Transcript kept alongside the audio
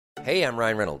Hey, I'm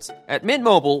Ryan Reynolds. At Mint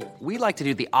Mobile, we like to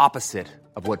do the opposite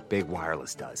of what Big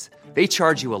Wireless does. They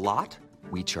charge you a lot,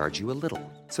 we charge you a little.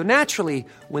 So naturally,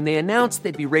 when they announced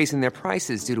they'd be raising their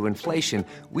prices due to inflation,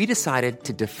 we decided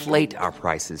to deflate our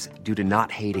prices due to not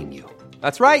hating you.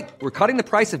 That's right. We're cutting the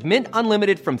price of Mint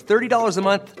Unlimited from $30 a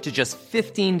month to just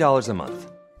 $15 a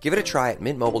month. Give it a try at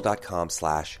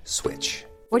mintmobile.com/switch.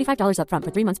 $45 up front for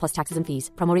 3 months plus taxes and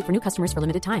fees. Promo rate for new customers for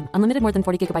limited time. Unlimited more than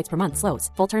 40 gigabytes per month. Slows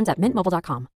full terms at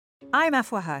mintmobile.com. I'm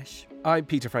Afua Hirsch. I'm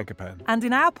Peter Frankopan. And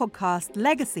in our podcast,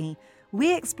 Legacy,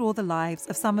 we explore the lives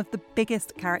of some of the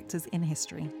biggest characters in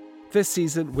history. This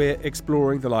season, we're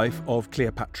exploring the life of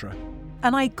Cleopatra.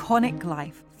 An iconic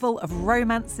life full of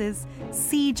romances,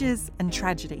 sieges, and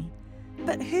tragedy.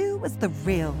 But who was the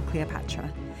real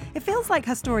Cleopatra? It feels like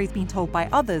her story's been told by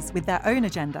others with their own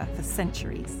agenda for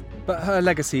centuries. But her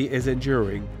legacy is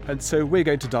enduring, and so we're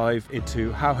going to dive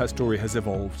into how her story has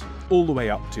evolved all the way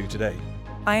up to today.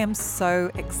 I am so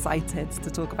excited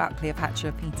to talk about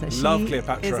Cleopatra, Peter. Love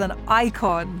Cleopatra. She is an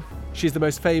icon. She's the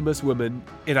most famous woman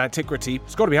in antiquity.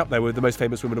 It's got to be up there with the most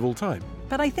famous women of all time.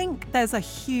 But I think there's a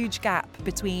huge gap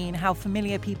between how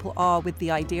familiar people are with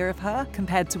the idea of her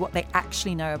compared to what they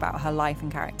actually know about her life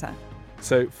and character.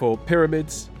 So for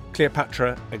Pyramids,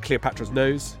 Cleopatra and Cleopatra's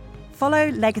Nose,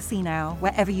 follow Legacy now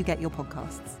wherever you get your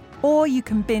podcasts. Or you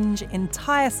can binge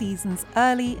entire seasons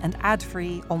early and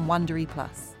ad-free on Wondery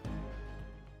Plus.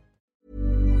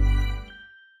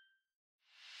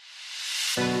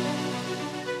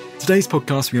 Today's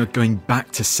podcast, we are going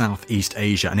back to Southeast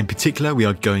Asia, and in particular, we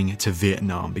are going to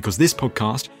Vietnam, because this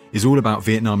podcast is all about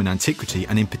Vietnam in antiquity,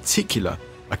 and in particular,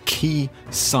 a key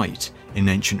site in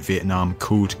ancient Vietnam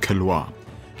called Cổ Loa.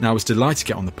 Now, I was delighted to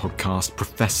get on the podcast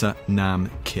Professor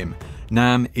Nam Kim.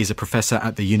 Nam is a professor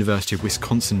at the University of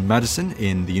Wisconsin-Madison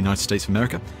in the United States of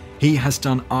America. He has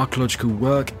done archaeological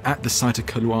work at the site of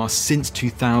Cổ Loa since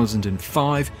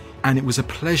 2005, and it was a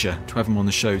pleasure to have him on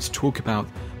the show to talk about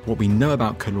what we know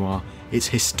about Cổ Loa, its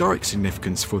historic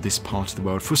significance for this part of the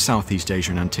world, for Southeast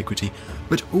Asia and antiquity,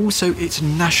 but also its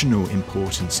national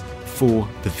importance for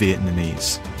the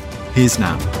Vietnamese. Here's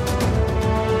Nam.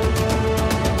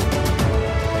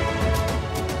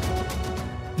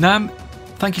 Nam,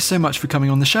 thank you so much for coming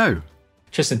on the show.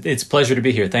 Tristan, it's a pleasure to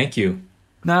be here. Thank you.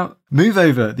 Now, move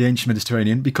over the ancient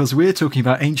Mediterranean, because we're talking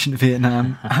about ancient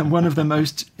Vietnam and one of the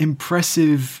most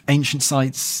impressive ancient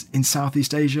sites in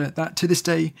Southeast Asia that to this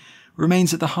day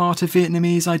remains at the heart of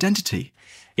Vietnamese identity.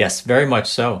 Yes, very much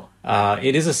so.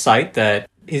 It is a site that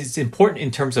is important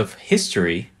in terms of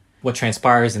history, what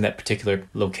transpires in that particular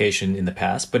location in the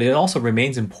past, but it also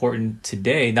remains important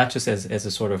today, not just as a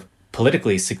sort of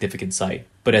politically significant site,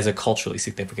 but as a culturally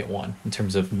significant one in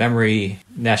terms of memory,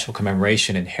 national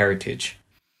commemoration, and heritage.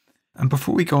 And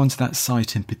before we go on to that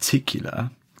site in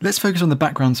particular, let's focus on the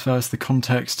backgrounds first, the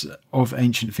context of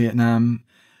ancient Vietnam.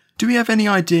 Do we have any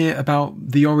idea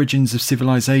about the origins of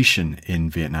civilization in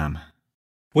Vietnam?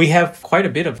 We have quite a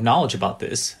bit of knowledge about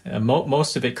this.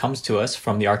 Most of it comes to us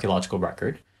from the archaeological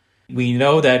record. We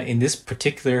know that in this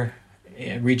particular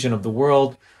region of the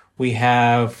world, we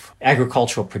have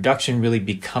agricultural production really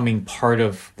becoming part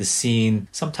of the scene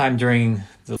sometime during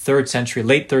the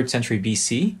late 3rd century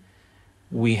BC.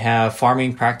 We have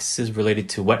farming practices related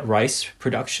to wet rice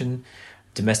production,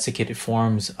 domesticated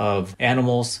forms of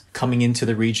animals coming into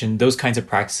the region, those kinds of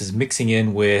practices mixing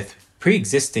in with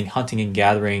pre-existing hunting and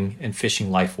gathering and fishing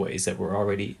lifeways that were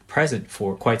already present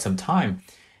for quite some time.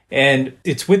 And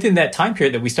it's within that time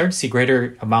period that we start to see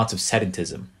greater amounts of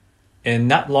sedentism. And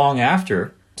not long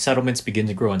after, settlements begin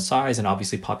to grow in size and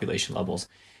obviously population levels.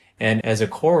 And as a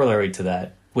corollary to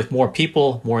that, with more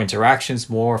people, more interactions,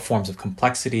 more forms of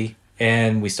complexity,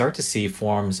 and we start to see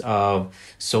forms of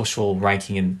social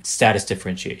ranking and status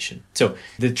differentiation. So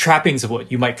the trappings of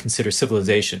what you might consider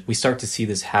civilization, we start to see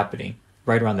this happening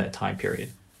right around that time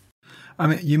period. I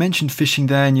mean, you mentioned fishing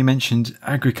there and you mentioned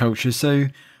agriculture. So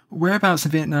whereabouts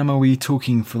in Vietnam are we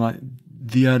talking for like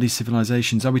the early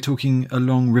civilizations? Are we talking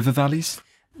along river valleys?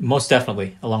 Most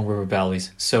definitely along river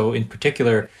valleys. So in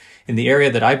particular, in the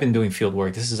area that I've been doing field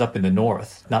work, this is up in the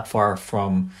north, not far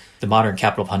from the modern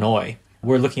capital of Hanoi.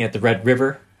 We're looking at the Red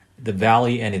River, the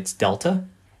valley and its delta.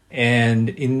 And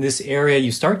in this area,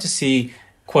 you start to see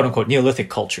quote-unquote Neolithic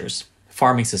cultures,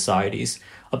 farming societies,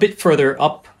 a bit further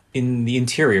up in the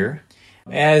interior.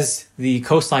 As the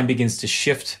coastline begins to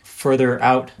shift further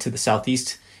out to the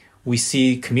southeast, we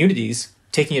see communities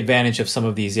taking advantage of some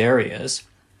of these areas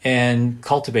and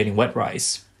cultivating wet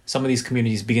rice. Some of these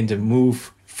communities begin to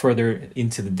move further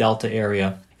into the delta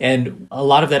area. And a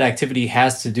lot of that activity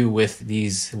has to do with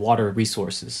these water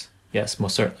resources. Yes,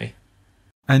 most certainly.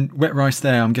 And wet rice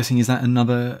there, I'm guessing,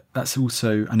 that's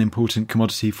also an important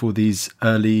commodity for these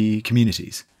early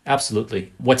communities?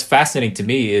 Absolutely. What's fascinating to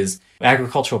me is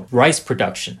agricultural rice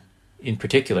production, in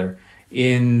particular,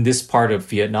 in this part of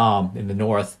Vietnam, in the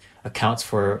north, accounts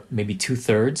for maybe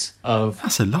 2/3 of...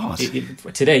 That's a lot.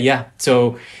 Today, yeah.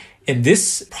 So, and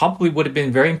this probably would have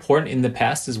been very important in the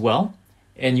past as well.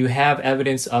 And you have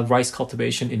evidence of rice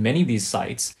cultivation in many of these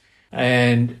sites.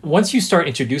 And once you start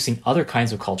introducing other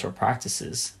kinds of cultural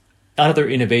practices, other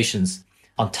innovations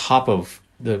on top of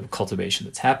the cultivation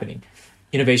that's happening,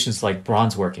 innovations like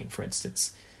bronze working, for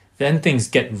instance, then things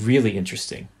get really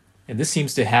interesting. And this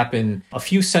seems to happen a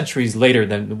few centuries later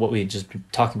than what we had just been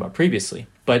talking about previously.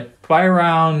 But by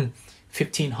around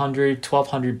 1500,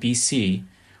 1200 BC,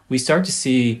 we start to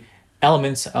see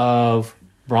elements of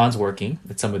bronze working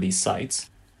at some of these sites.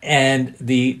 And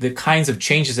the kinds of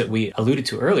changes that we alluded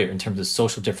to earlier in terms of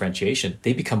social differentiation,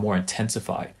 they become more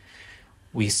intensified.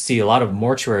 We see a lot of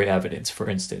mortuary evidence, for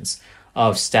instance,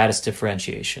 of status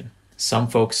differentiation. Some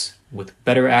folks with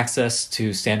better access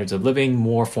to standards of living,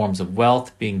 more forms of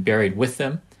wealth being buried with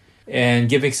them, and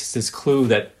giving us this clue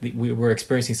that we were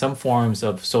experiencing some forms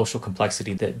of social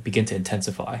complexity that begin to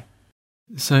intensify.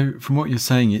 So from what you're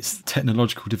saying, it's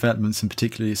technological developments, and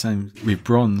particularly saying with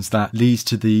bronze, that leads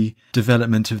to the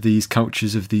development of these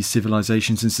cultures, of these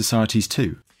civilizations and societies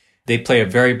too. They play a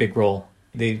very big role.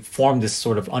 They form this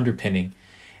sort of underpinning.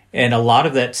 And a lot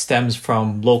of that stems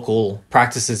from local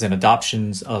practices and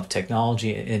adoptions of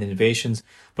technology and innovations,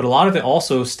 but a lot of it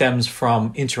also stems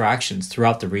from interactions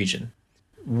throughout the region.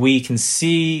 We can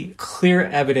see clear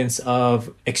evidence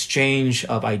of exchange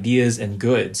of ideas and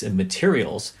goods and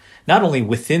materials, not only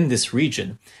within this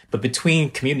region, but between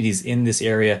communities in this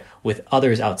area with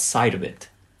others outside of it.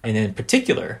 And in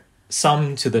particular,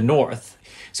 some to the north.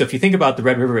 So if you think about the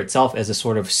Red River itself as a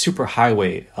sort of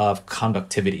superhighway of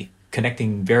conductivity,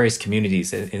 connecting various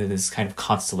communities in this kind of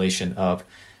constellation of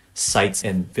sites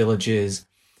and villages.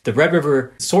 The Red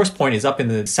River source point is up in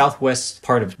the southwest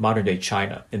part of modern-day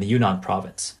China, in the Yunnan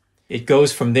province. It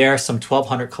goes from there some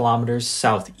 1,200 kilometers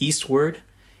southeastward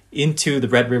into the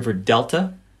Red River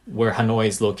Delta, where Hanoi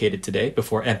is located today,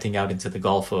 before emptying out into the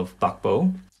Gulf of Bac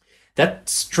Bo. That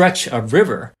stretch of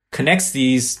river connects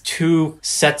these two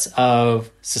sets of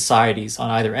societies on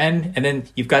either end. And then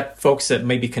you've got folks that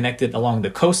may be connected along the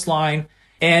coastline.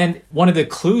 And one of the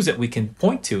clues that we can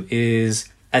point to is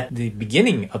at the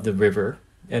beginning of the river,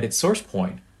 at its source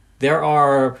point, there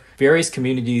are various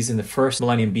communities in the first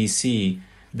millennium BC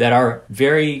that are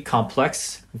very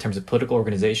complex in terms of political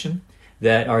organization,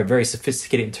 that are very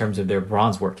sophisticated in terms of their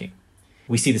bronze working.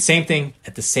 We see the same thing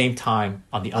at the same time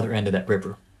on the other end of that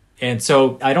river. And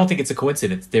so I don't think it's a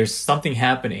coincidence. There's something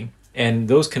happening, and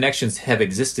those connections have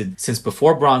existed since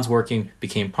before bronze working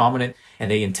became prominent,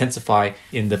 and they intensify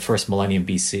in the first millennium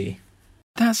BC.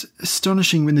 That's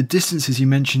astonishing when the distances you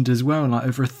mentioned as well, like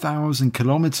over 1,000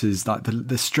 kilometers, like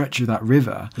the stretch of that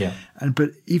river. Yeah.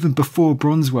 But even before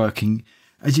bronze working,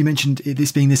 as you mentioned,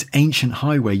 this being this ancient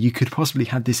highway, you could possibly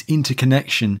have this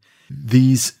interconnection,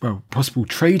 these possible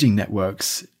trading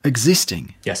networks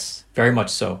existing. Yes, very much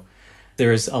so.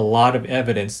 There's a lot of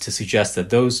evidence to suggest that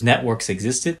those networks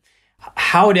existed.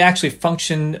 How it actually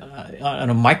functioned on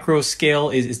a micro scale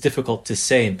is difficult to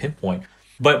say and pinpoint.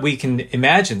 But we can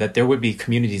imagine that there would be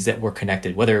communities that were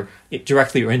connected, whether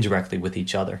directly or indirectly, with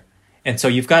each other. And so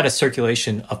you've got a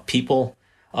circulation of people,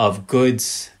 of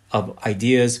goods, of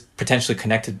ideas, potentially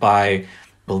connected by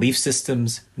belief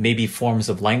systems, maybe forms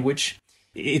of language.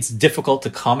 It's difficult to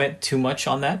comment too much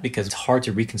on that because it's hard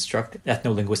to reconstruct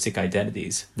ethno-linguistic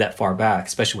identities that far back,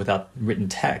 especially without written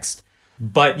text.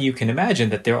 But you can imagine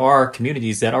that there are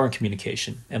communities that are in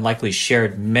communication and likely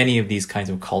shared many of these kinds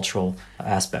of cultural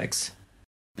aspects.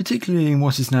 Particularly in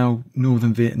what is now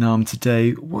northern Vietnam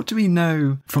today, what do we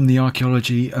know from the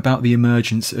archaeology about the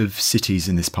emergence of cities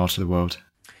in this part of the world?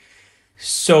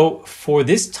 So for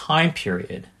this time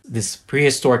period, this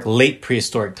prehistoric, late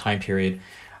prehistoric time period,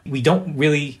 we don't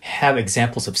really have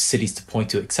examples of cities to point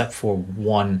to except for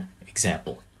one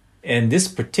example. And this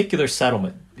particular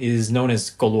settlement is known as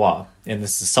Cổ Loa, and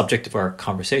this is the subject of our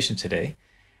conversation today.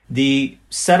 The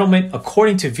settlement,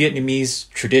 according to Vietnamese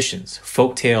traditions,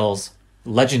 folk tales,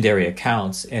 legendary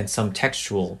accounts, and some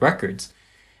textual records,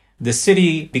 the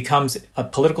city becomes a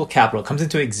political capital, comes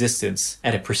into existence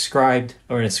at a prescribed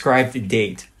or an ascribed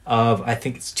date of, I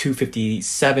think it's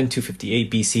 257, 258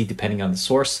 BC, depending on the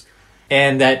source,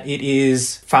 and that it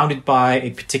is founded by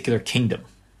a particular kingdom,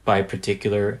 by a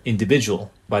particular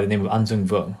individual by the name of An Dung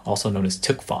Vuong, also known as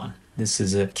Tuc Phan. This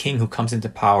is a king who comes into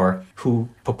power who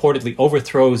purportedly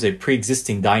overthrows a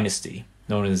pre-existing dynasty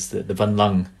known as the Van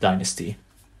Lung dynasty.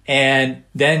 and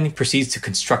then proceeds to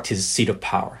construct his seat of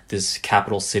power, this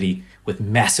capital city with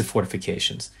massive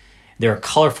fortifications. There are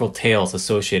colorful tales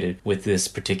associated with this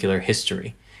particular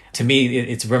history. To me,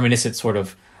 it's reminiscent sort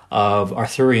of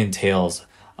Arthurian tales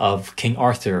of King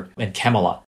Arthur and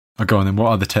Camelot. Oh, go on then. What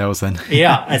are the tales then?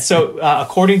 Yeah, and so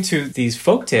according to these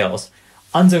folk tales,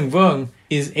 An Zheng Veng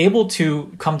is able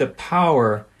to come to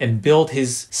power and build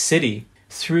his city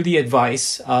through the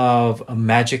advice of a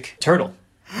magic turtle.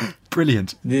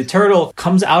 Brilliant. The turtle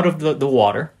comes out of the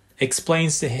water,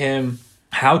 explains to him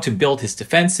how to build his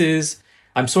defenses.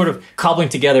 I'm sort of cobbling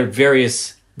together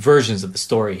various versions of the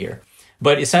story here,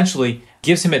 but essentially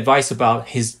gives him advice about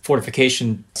his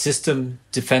fortification system,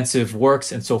 defensive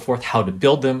works, and so forth, how to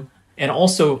build them, and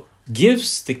also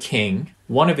gives the king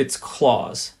one of its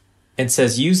claws and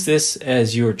says, use this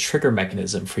as your trigger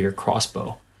mechanism for your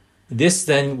crossbow. This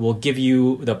then will give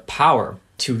you the power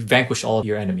to vanquish all of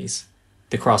your enemies,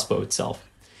 the crossbow itself.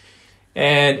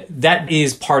 And that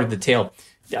is part of the tale.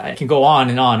 I can go on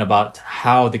and on about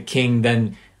how the king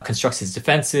then constructs his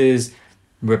defenses,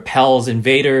 repels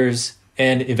invaders,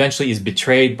 and eventually is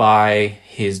betrayed by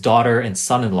his daughter and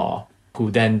son-in-law, who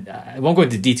then, I won't go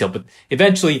into detail, but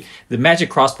eventually the magic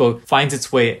crossbow finds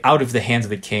its way out of the hands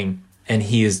of the king, and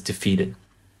he is defeated.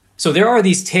 So there are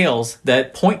these tales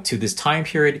that point to this time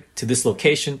period, to this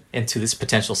location, and to this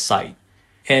potential site.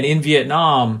 And in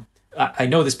Vietnam, I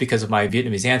know this because of my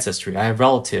Vietnamese ancestry. I have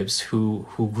relatives who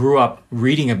grew up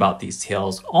reading about these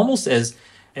tales almost as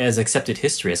accepted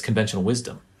history, as conventional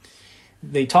wisdom.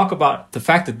 They talk about the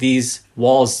fact that these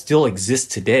walls still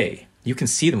exist today. You can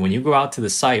see them when you go out to the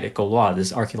site at Cổ Loa,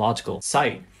 this archaeological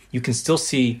site. You can still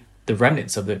see the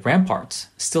remnants of the ramparts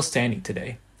still standing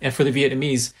today. And for the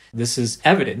Vietnamese, this is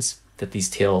evidence that these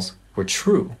tales were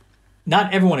true.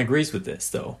 Not everyone agrees with this,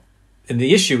 though. And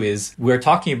the issue is we're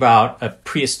talking about a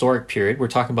prehistoric period. We're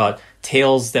talking about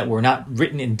tales that were not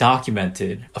written and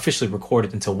documented, officially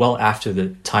recorded until well after the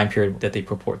time period that they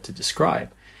purport to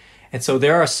describe. And so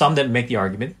there are some that make the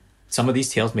argument. Some of these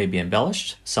tales may be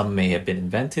embellished. Some may have been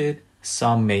invented.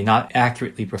 Some may not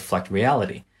accurately reflect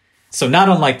reality. So not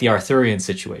unlike the Arthurian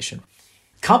situation.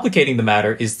 Complicating the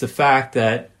matter is the fact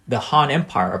that the Han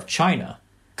Empire of China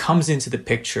comes into the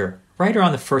picture right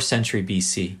around the 1st century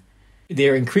BC.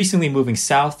 They're increasingly moving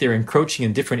south. They're encroaching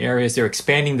in different areas. They're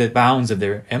expanding the bounds of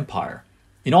their empire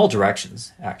in all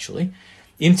directions, actually,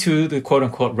 into the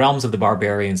quote-unquote realms of the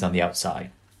barbarians on the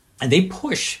outside. And they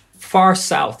push far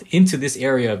south into this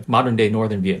area of modern-day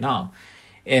northern Vietnam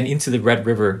and into the Red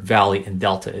River Valley and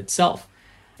Delta itself.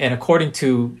 And according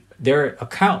to their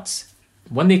accounts,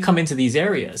 when they come into these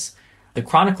areas, the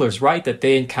chroniclers write that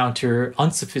they encounter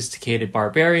unsophisticated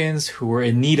barbarians who were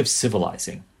in need of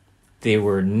civilizing. They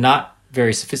were not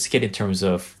very sophisticated in terms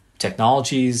of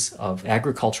technologies, of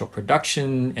agricultural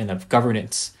production, and of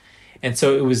governance. And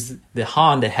so it was the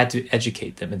Han that had to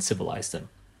educate them and civilize them.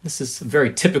 This is a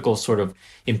very typical sort of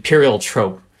imperial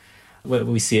trope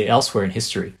when we see it elsewhere in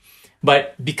history.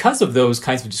 But because of those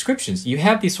kinds of descriptions, you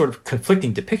have these sort of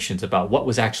conflicting depictions about what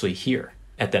was actually here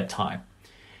at that time.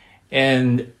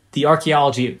 And the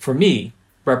archaeology, for me,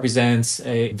 represents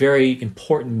a very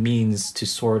important means to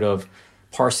sort of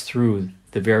parse through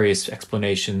the various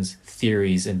explanations,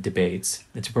 theories, and debates,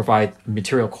 and to provide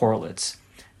material correlates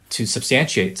to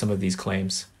substantiate some of these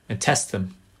claims and test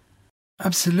them.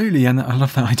 Absolutely, and I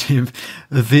love that idea of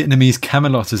the Vietnamese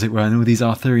Camelot, as it were, and all these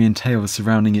Arthurian tales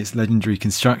surrounding its legendary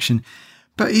construction.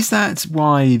 But is that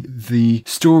why the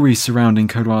stories surrounding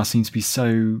Cổ Loa seem to be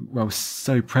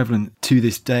so prevalent to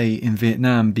this day in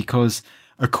Vietnam? Because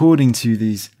according to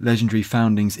these legendary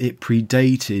foundings, it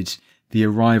predated the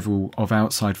arrival of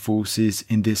outside forces,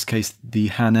 in this case, the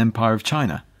Han Empire of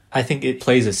China. I think it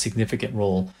plays a significant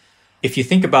role. If you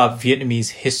think about Vietnamese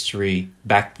history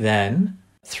back then,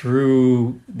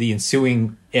 through the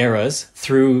ensuing eras,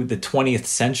 through the 20th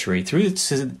century, through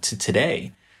to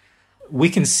today, we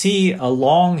can see a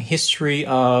long history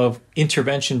of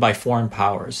intervention by foreign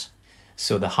powers.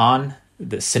 So the Han,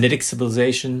 the Sinitic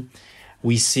civilization,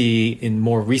 we see in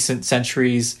more recent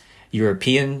centuries,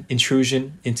 European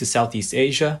intrusion into Southeast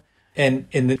Asia, and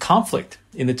in the conflict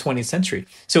in the 20th century.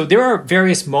 So there are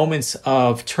various moments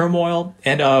of turmoil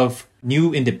and of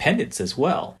new independence as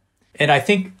well. And I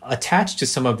think attached to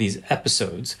some of these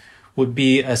episodes would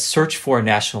be a search for a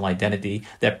national identity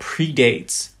that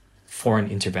predates foreign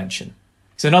intervention.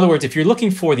 So in other words, if you're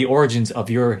looking for the origins of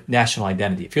your national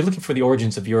identity, if you're looking for the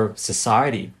origins of your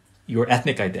society, your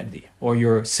ethnic identity, or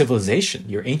your civilization,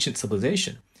 your ancient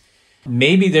civilization,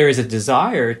 maybe there is a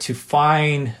desire to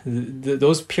find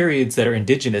those periods that are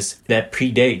indigenous that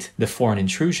predate the foreign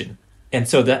intrusion. And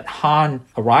so that Han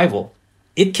arrival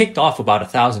It kicked off about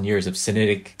 1,000 years of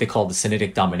Sinitic, they call it the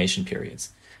Sinitic domination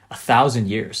periods. 1,000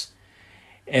 years.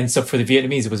 And so for the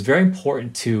Vietnamese, it was very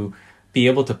important to be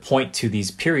able to point to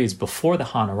these periods before the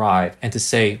Han arrived and to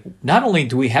say, not only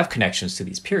do we have connections to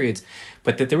these periods,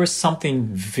 but that there was something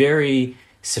very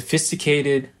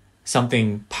sophisticated,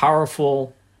 something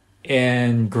powerful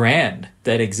and grand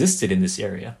that existed in this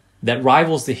area that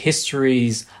rivals the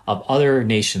histories of other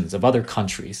nations, of other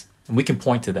countries. And we can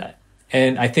point to that.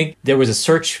 And I think there was a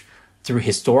search through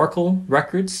historical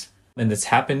records, and that's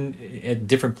happened at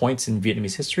different points in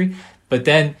Vietnamese history. But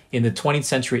then in the 20th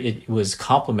century, it was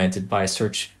complemented by a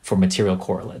search for material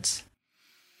correlates.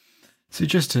 So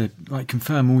just to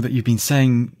confirm all that you've been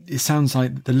saying, it sounds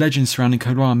like the legends surrounding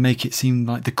Cổ Loa make it seem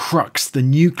like the crux, the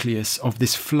nucleus of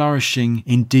this flourishing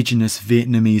indigenous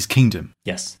Vietnamese kingdom.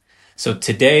 Yes. So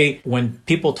today, when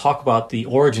people talk about the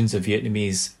origins of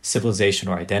Vietnamese civilization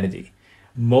or identity,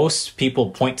 most people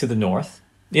point to the north.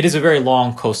 It is a very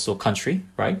long coastal country,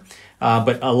 right?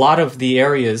 But a lot of the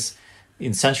areas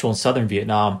in central and southern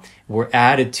Vietnam were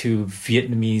added to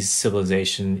Vietnamese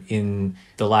civilization in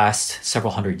the last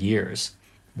several hundred years.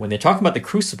 When they're talking about the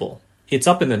crucible, it's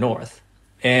up in the north.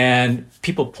 And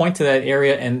people point to that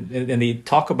area and they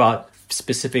talk about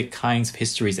specific kinds of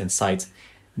histories and sites.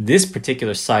 This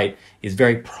particular site is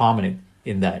very prominent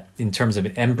in that, in terms of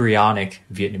an embryonic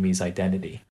Vietnamese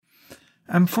identity.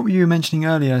 And from what you were mentioning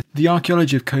earlier, the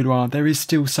archaeology of Cổ Loa, there is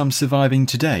still some surviving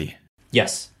today.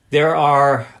 Yes. There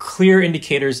are clear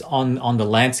indicators on the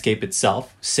landscape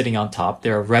itself, sitting on top.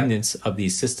 There are remnants of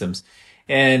these systems.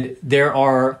 And there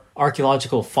are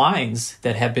archaeological finds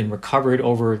that have been recovered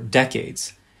over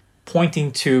decades,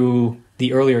 pointing to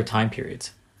the earlier time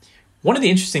periods. One of the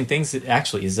interesting things that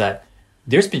actually is that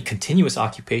there's been continuous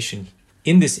occupation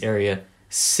in this area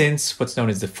since what's known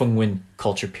as the Phung Nguyen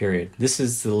culture period. This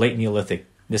is the late Neolithic.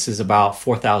 This is about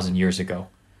 4,000 years ago.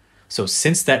 So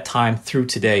since that time through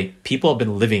today, people have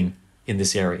been living in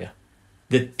this area.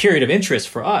 The period of interest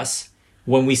for us,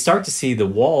 when we start to see the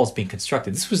walls being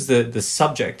constructed, this was the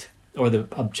subject or the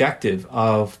objective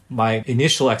of my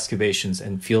initial excavations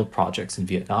and field projects in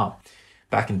Vietnam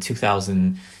back in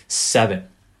 2007.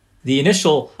 The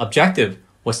initial objective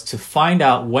was to find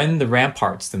out when the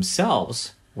ramparts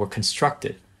themselves were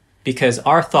constructed, because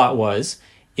our thought was,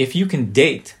 if you can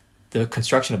date the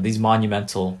construction of these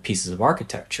monumental pieces of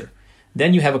architecture,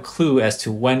 then you have a clue as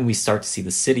to when we start to see the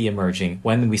city emerging,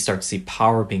 when we start to see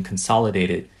power being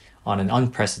consolidated on an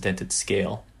unprecedented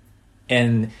scale.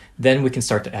 And then we can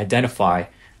start to identify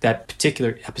that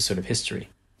particular episode of history.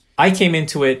 I came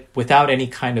into it without any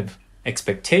kind of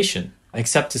expectation,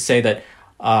 except to say that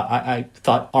I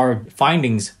thought our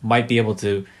findings might be able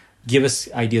to give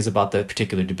us ideas about the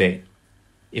particular debate.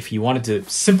 If you wanted to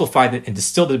simplify it and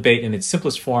distill the debate in its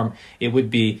simplest form, it would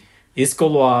be, is Cổ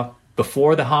Loa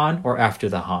before the Han or after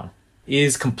the Han?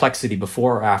 Is complexity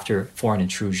before or after foreign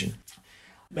intrusion?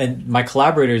 And my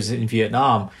collaborators in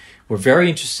Vietnam were very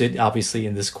interested, obviously,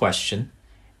 in this question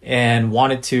and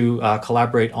wanted to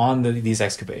collaborate on these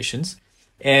excavations.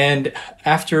 And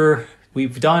after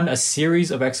we've done a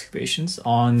series of excavations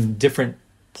on different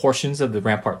portions of the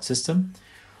rampart system,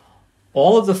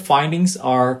 all of the findings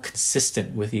are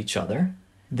consistent with each other.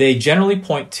 They generally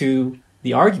point to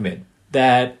the argument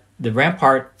that the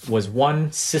rampart was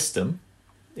one system.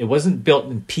 It wasn't built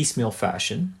in piecemeal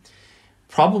fashion,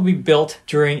 probably built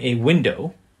during a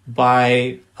window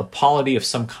by a polity of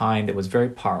some kind that was very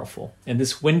powerful. And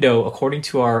this window, according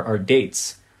to our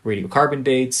dates, radiocarbon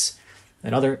dates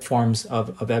and other forms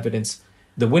of evidence,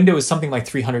 the window is something like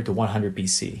 300 to 100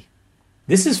 BC.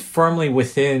 This is firmly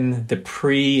within the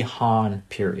pre-Han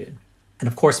period. And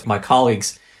of course, my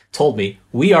colleagues told me,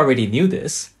 we already knew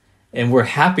this, and we're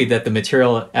happy that the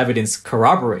material evidence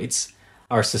corroborates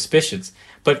our suspicions.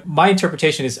 But my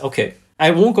interpretation is, okay,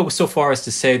 I won't go so far as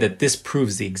to say that this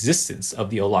proves the existence of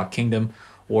the Olak kingdom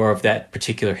or of that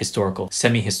particular historical,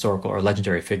 semi-historical, or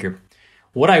legendary figure.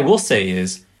 What I will say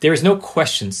is, there is no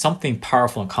question something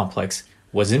powerful and complex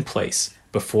was in place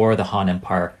before the Han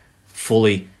Empire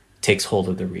fully takes hold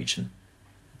of the region.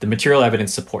 The material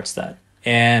evidence supports that.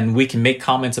 And we can make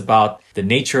comments about the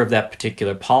nature of that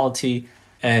particular polity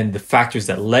and the factors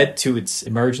that led to its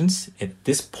emergence at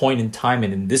this point in time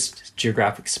and in this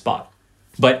geographic spot.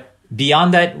 But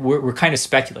beyond that, we're kind of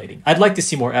speculating. I'd like to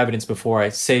see more evidence before I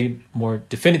say more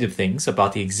definitive things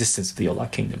about the existence of the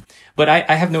Olak kingdom. But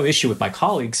I have no issue with my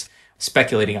colleagues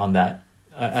speculating on that.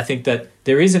 I think that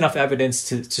there is enough evidence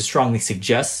to strongly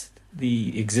suggest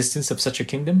the existence of such a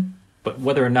kingdom, but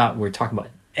whether or not we're talking about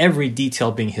every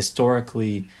detail being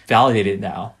historically validated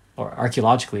now or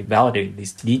archaeologically validating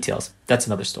these details, that's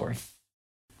another story.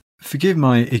 Forgive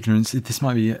my ignorance, this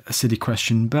might be a silly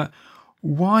question, but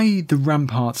why the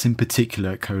ramparts in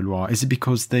particular at Cổ Loa? Is it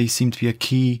because they seem to be a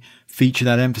key feature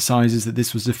that emphasizes that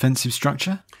this was a defensive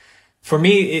structure? For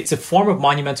me, it's a form of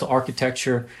monumental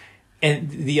architecture. And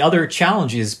the other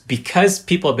challenge is because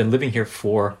people have been living here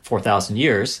for 4,000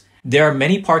 years, there are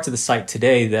many parts of the site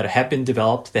today that have been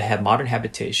developed that have modern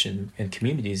habitation and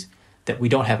communities that we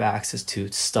don't have access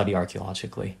to study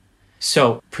archaeologically.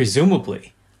 So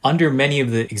presumably, under many of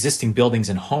the existing buildings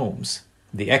and homes,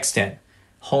 the extant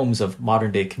homes of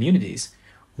modern day communities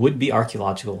would be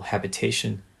archaeological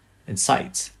habitation and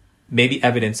sites, maybe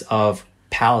evidence of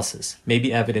palaces,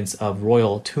 maybe evidence of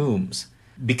royal tombs.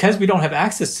 Because we don't have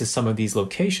access to some of these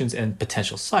locations and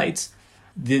potential sites,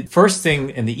 the first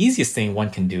thing and the easiest thing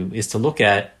one can do is to look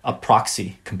at a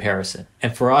proxy comparison.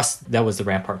 And for us, that was the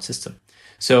rampart system.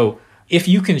 So if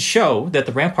you can show that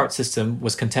the rampart system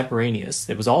was contemporaneous,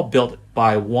 it was all built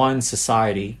by one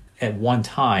society at one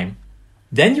time,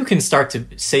 then you can start to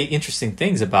say interesting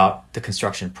things about the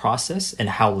construction process and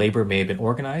how labor may have been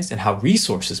organized and how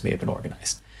resources may have been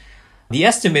organized. The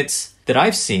estimates that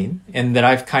I've seen and that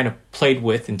I've kind of played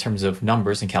with in terms of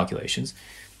numbers and calculations,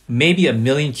 maybe 1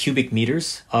 million cubic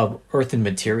meters of earthen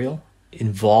material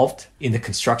involved in the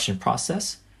construction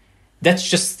process. That's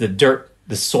just the dirt,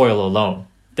 the soil alone.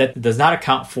 That does not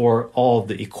account for all of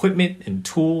the equipment and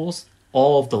tools,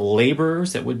 all of the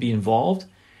laborers that would be involved,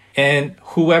 and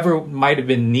whoever might have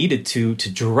been needed to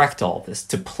direct all this,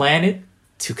 to plan it,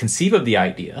 to conceive of the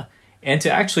idea, and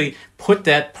to actually put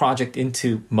that project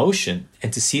into motion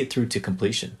and to see it through to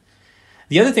completion.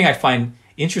 The other thing I find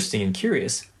interesting and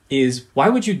curious is why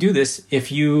would you do this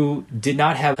if you did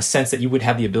not have a sense that you would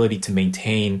have the ability to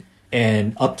maintain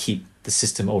and upkeep the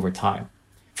system over time?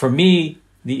 For me,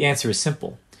 the answer is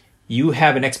simple. You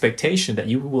have an expectation that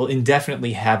you will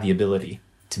indefinitely have the ability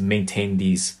to maintain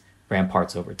these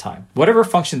ramparts over time. Whatever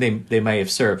function they may have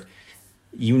served,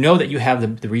 you know that you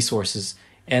have the resources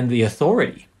and the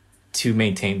authority to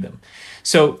maintain them.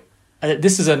 So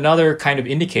this is another kind of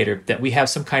indicator that we have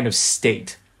some kind of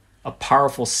state, a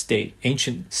powerful state,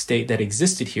 ancient state that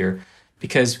existed here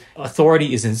because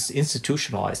authority is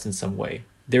institutionalized in some way.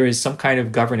 There is some kind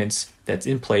of governance that's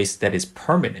in place that is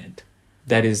permanent,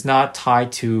 that is not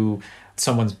tied to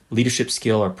someone's leadership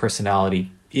skill or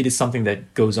personality. It is something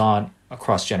that goes on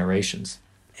across generations.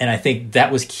 And I think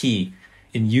that was key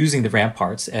in using the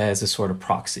ramparts as a sort of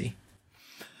proxy.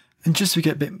 And just to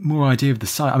get a bit more idea of the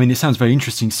site, I mean, it sounds very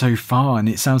interesting so far, and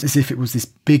it sounds as if it was this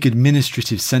big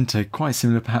administrative centre, quite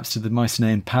similar perhaps to the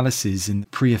Mycenaean palaces in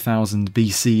pre-1000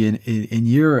 BC in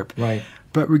Europe. Right.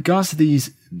 But regards to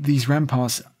these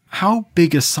ramparts, how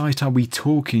big a site are we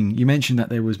talking? You mentioned that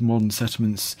there was modern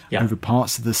settlements over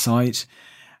parts of the site.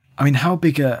 I mean, how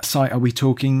big a site are we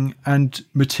talking? And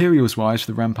materials-wise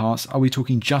for the ramparts, are we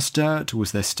talking just dirt, or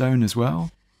was there stone as well?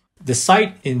 The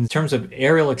site, in terms of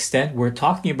aerial extent, we're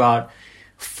talking about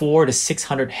 400 to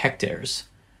 600 hectares,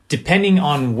 depending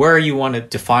on where you want to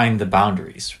define the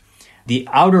boundaries. The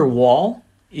outer wall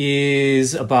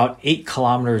is about 8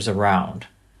 kilometers around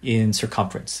in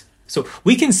circumference. So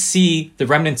we can see the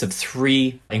remnants of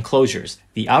 3 enclosures.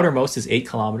 The outermost is 8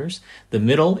 kilometers. The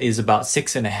middle is about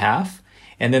 6.5.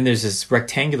 And then there's this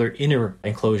rectangular inner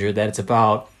enclosure that it's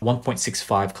about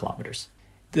 1.65 kilometers.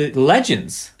 The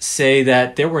legends say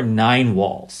that there were 9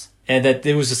 walls and that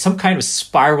there was some kind of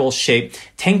spiral shape.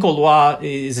 Cổ Loa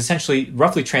is essentially,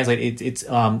 roughly translated, it's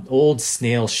old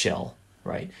snail shell,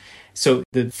 right? So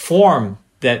the form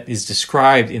that is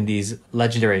described in these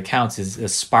legendary accounts is a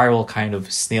spiral kind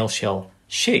of snail shell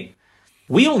shape.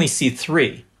 We only see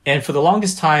 3. And for the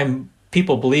longest time,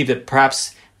 people believe that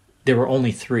perhaps there were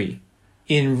only 3.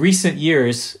 In recent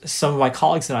years, some of my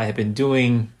colleagues and I have been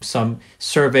doing some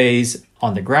surveys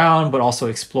on the ground, but also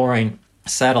exploring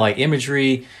satellite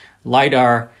imagery,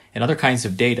 LiDAR, and other kinds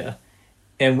of data.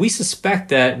 And we suspect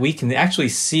that we can actually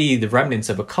see the remnants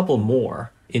of a couple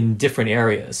more in different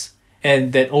areas.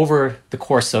 And that over the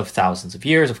course of thousands of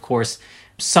years, of course,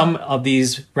 some of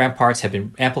these ramparts have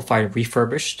been amplified and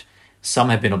refurbished. Some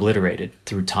have been obliterated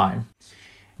through time.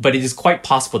 But it is quite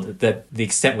possible that the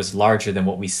extent was larger than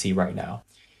what we see right now.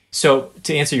 So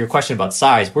to answer your question about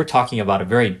size, we're talking about a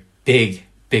very big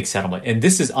settlement. And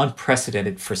this is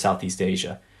unprecedented for Southeast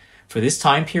Asia. For this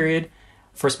time period,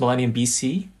 first millennium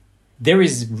BC, there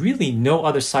is really no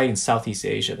other site in Southeast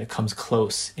Asia that comes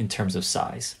close in terms of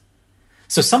size.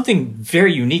 So something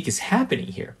very unique is happening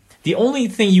here. The only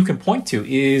thing you can point to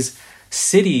is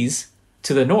cities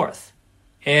to the north.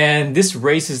 And this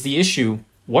raises the issue,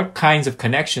 what kinds of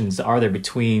connections are there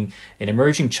between an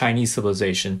emerging Chinese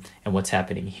civilization and what's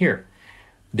happening here?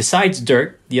 Besides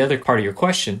dirt, the other part of your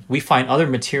question, we find other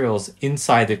materials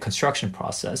inside the construction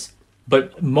process.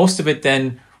 But most of it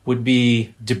then would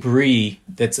be debris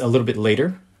that's a little bit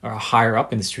later or higher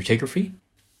up in the stratigraphy.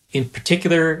 In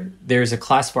particular, there's a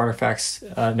class of artifacts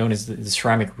known as the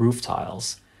ceramic roof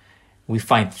tiles. We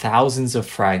find thousands of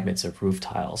fragments of roof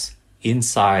tiles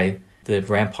inside the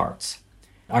ramparts.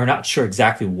 I'm not sure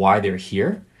exactly why they're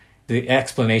here. The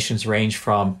explanations range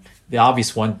from the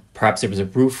obvious one, perhaps there was a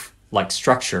roof-like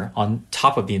structure on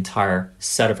top of the entire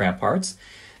set of ramparts.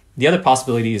 The other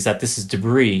possibility is that this is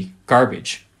debris,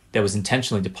 garbage, that was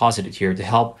intentionally deposited here to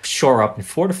help shore up and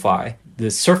fortify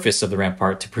the surface of the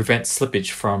rampart to prevent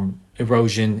slippage from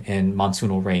erosion and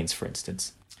monsoonal rains, for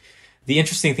instance. The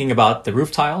interesting thing about the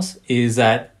roof tiles is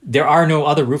that there are no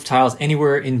other roof tiles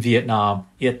anywhere in Vietnam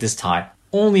at this time,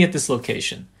 only at this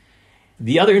location.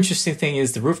 The other interesting thing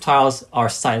is the roof tiles are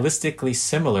stylistically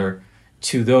similar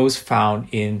to those found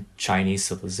in Chinese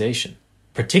civilization,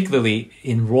 particularly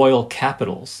in royal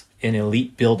capitals and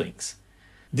elite buildings.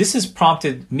 This has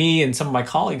prompted me and some of my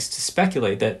colleagues to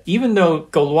speculate that even though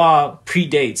Cổ Loa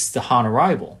predates the Han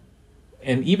arrival,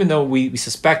 and even though we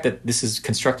suspect that this is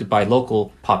constructed by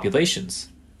local populations,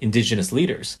 indigenous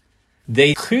leaders,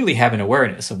 they clearly have an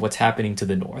awareness of what's happening to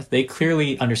the north. They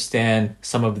clearly understand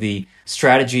some of the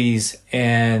strategies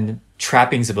and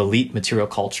trappings of elite material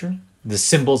culture, the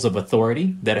symbols of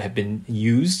authority that have been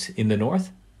used in the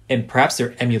north, and perhaps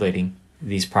they're emulating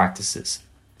these practices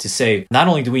to say, not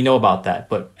only do we know about that,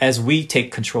 but as we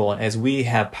take control and as we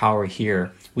have power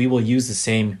here, we will use the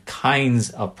same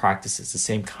kinds of practices, the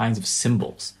same kinds of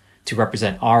symbols to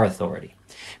represent our authority.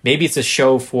 Maybe it's a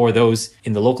show for those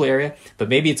in the local area, but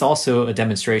maybe it's also a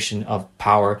demonstration of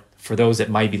power for those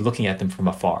that might be looking at them from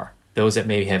afar, those that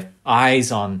maybe have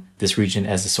eyes on this region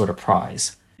as a sort of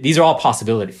prize. These are all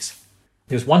possibilities.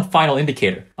 There's one final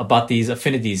indicator about these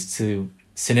affinities to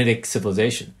Sinitic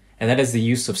civilization, and that is the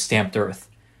use of stamped earth.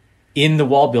 In the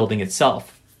wall building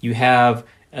itself, you have,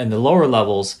 in the lower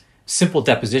levels, simple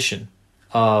deposition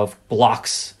of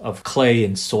blocks of clay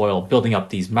and soil building up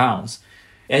these mounds.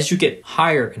 As you get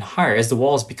higher and higher, as the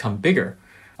walls become bigger,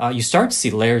 you start to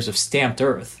see layers of stamped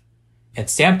earth. And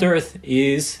stamped earth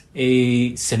is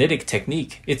a Sinitic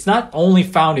technique. It's not only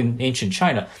found in ancient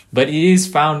China, but it is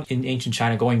found in ancient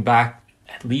China going back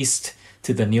at least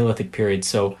to the Neolithic period.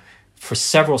 So for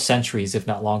several centuries, if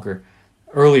not longer,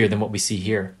 earlier than what we see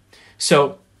here.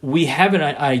 So we have an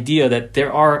idea that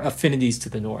there are affinities to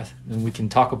the north, and we can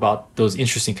talk about those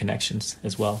interesting connections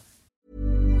as well.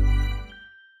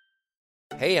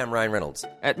 Hey, I'm Ryan Reynolds.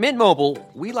 At Mint Mobile,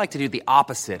 we like to do the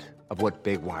opposite of what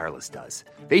Big Wireless does.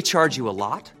 They charge you a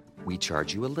lot, we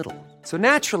charge you a little. So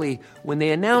naturally, when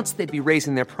they announced they'd be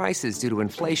raising their prices due to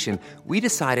inflation, we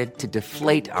decided to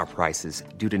deflate our prices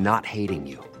due to not hating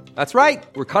you. That's right.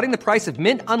 We're cutting the price of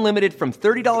Mint Unlimited from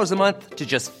 $30 a month to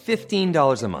just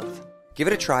 $15 a month. Give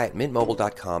it a try at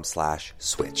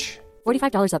mintmobile.com/switch.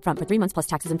 $45 up front for 3 months plus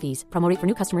taxes and fees. Promo rate for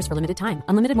new customers for limited time.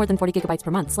 Unlimited more than 40 gigabytes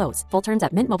per month slows. Full terms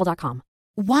at mintmobile.com.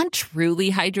 Want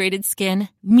truly hydrated skin?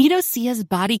 Meet Osea's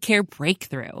Body Care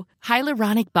Breakthrough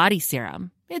Hyaluronic Body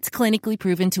Serum. It's clinically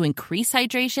proven to increase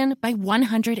hydration by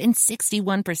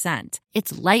 161%.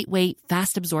 It's lightweight,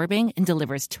 fast-absorbing, and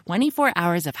delivers 24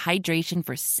 hours of hydration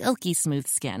for silky smooth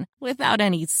skin without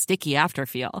any sticky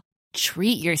afterfeel.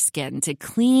 Treat your skin to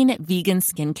clean, vegan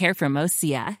skincare from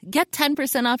Osea. Get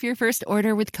 10% off your first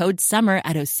order with code SUMMER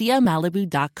at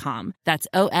OseaMalibu.com. That's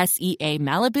OSEA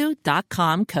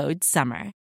Malibu.com, code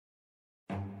SUMMER.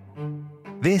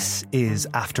 This is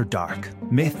After Dark,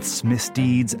 myths,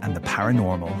 misdeeds, and the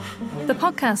paranormal. The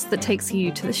podcast that takes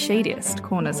you to the shadiest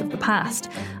corners of the past,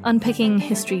 unpicking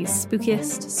history's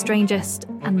spookiest, strangest,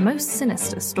 and most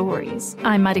sinister stories.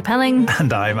 I'm Maddie Pelling.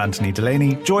 And I'm Anthony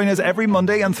Delaney. Join us every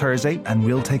Monday and Thursday, and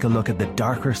we'll take a look at the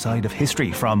darker side of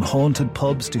history, from haunted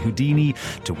pubs to Houdini,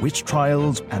 to witch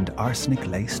trials and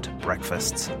arsenic-laced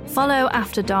breakfasts. Follow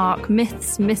After Dark,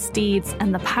 myths, misdeeds,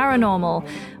 and the paranormal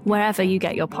wherever you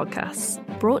get your podcasts.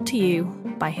 Brought to you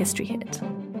by History Hit.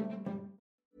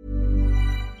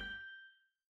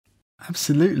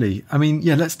 Absolutely. I mean,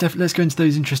 yeah, let's go into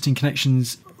those interesting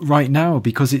connections right now,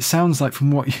 because it sounds like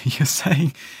from what you're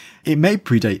saying, it may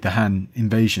predate the Han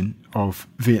invasion of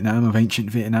Vietnam, of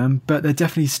ancient Vietnam, but there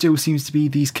definitely still seems to be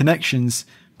these connections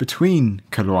between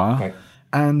Cổ Loa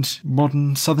and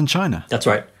modern southern China. That's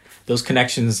right. Those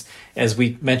connections, as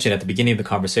we mentioned at the beginning of the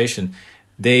conversation,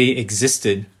 they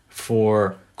existed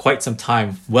for quite some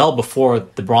time, well before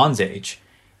the Bronze Age.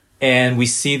 And we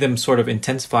see them sort of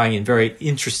intensifying in very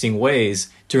interesting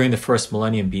ways during the first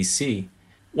millennium BC.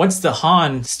 Once the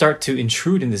Han start to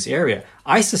intrude in this area,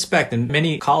 I suspect, and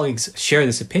many colleagues share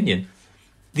this opinion,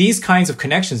 these kinds of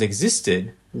connections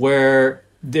existed where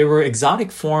there were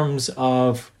exotic forms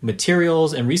of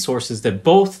materials and resources that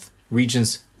both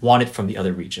regions wanted from the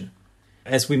other region.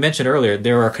 As we mentioned earlier,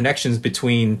 there are connections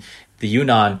between the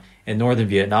Yunnan and northern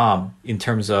Vietnam in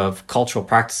terms of cultural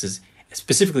practices,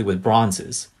 specifically with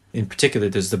bronzes. In particular,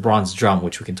 there's the bronze drum,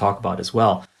 which we can talk about as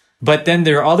well. But then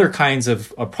there are other kinds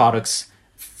of products,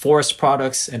 forest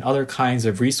products, and other kinds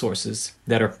of resources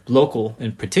that are local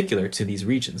in particular to these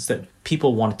regions that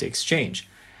people wanted to exchange.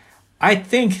 I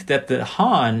think that the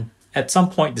Han at some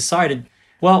point decided,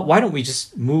 well, why don't we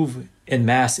just move en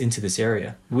masse into this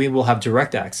area? We will have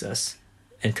direct access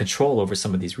and control over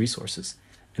some of these resources.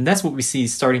 And that's what we see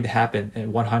starting to happen at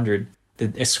 100.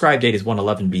 The ascribed date is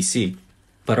 111 BC.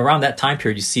 But around that time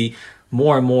period, you see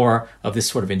more and more of this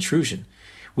sort of intrusion.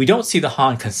 We don't see the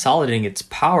Han consolidating its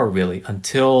power really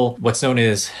until what's known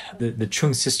as the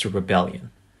Chung Sister Rebellion.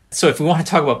 So if we want to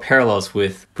talk about parallels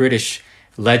with British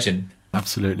legend.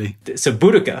 Absolutely. So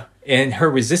Boudica and her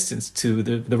resistance to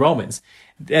the Romans,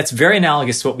 that's very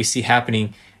analogous to what we see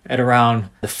happening at around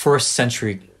the 1st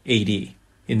century AD.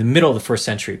 In the middle of the 1st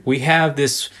century, we have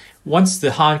this, once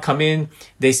the Han come in,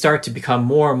 they start to become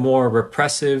more and more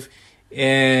repressive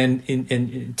and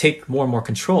take more and more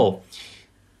control.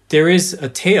 There is a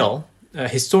tale, a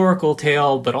historical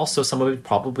tale, but also some of it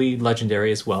probably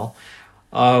legendary as well,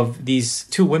 of these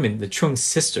two women, the Chung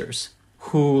sisters,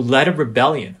 who led a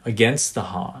rebellion against the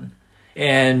Han.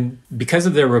 And because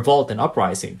of their revolt and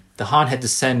uprising, the Han had to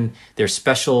send their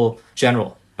special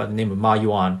general by the name of Ma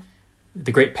Yuan,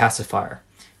 the great pacifier,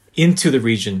 into the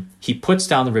region. He puts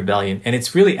down the rebellion, and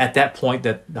it's really at that point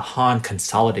that the Han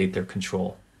consolidate their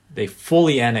control. They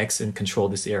fully annex and control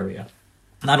this area.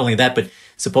 Not only that, but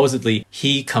supposedly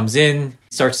he comes in,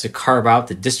 starts to carve out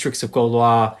the districts of Cổ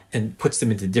Loa and puts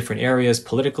them into different areas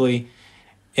politically.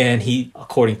 And he,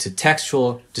 according to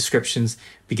textual descriptions,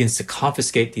 begins to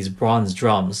confiscate these bronze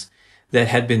drums that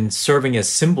had been serving as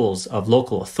symbols of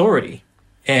local authority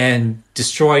and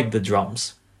destroyed the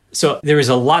drums. So there is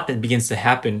a lot that begins to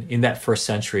happen in that 1st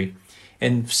century.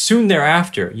 And soon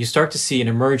thereafter, you start to see an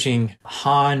emerging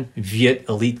Han Viet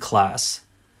elite class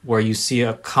where you see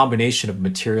a combination of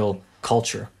material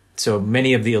culture. So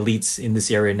many of the elites in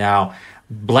this area now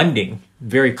blending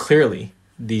very clearly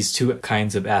these two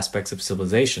kinds of aspects of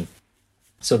civilization.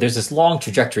 So there's this long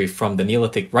trajectory from the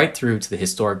Neolithic right through to the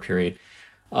historic period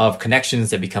of connections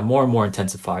that become more and more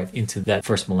intensified into that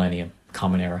 1st millennium,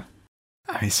 Common Era.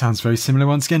 It sounds very similar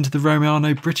once again to the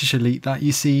Romano-British elite that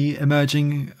you see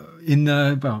emerging in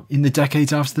the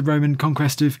decades after the Roman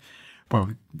conquest of,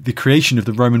 the creation of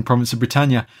the Roman province of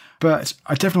Britannia. But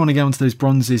I definitely want to get onto those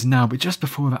bronzes now. But just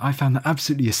before that, I found that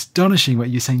absolutely astonishing what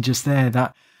you're saying just there,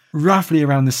 that roughly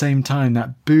around the same time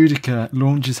that Boudica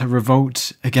launches her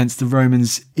revolt against the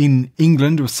Romans in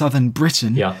England or southern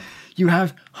Britain, you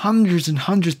have hundreds and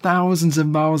hundreds, thousands of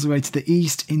miles away to the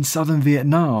east in southern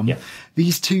Vietnam,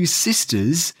 these two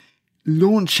sisters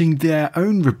launching their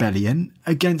own rebellion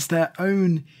against their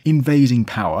own invading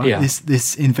power,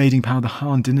 this invading power, the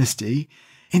Han dynasty,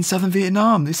 in southern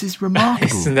Vietnam. This is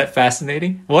remarkable. Isn't that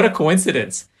fascinating? What a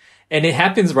coincidence. And it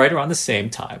happens right around the same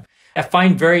time. I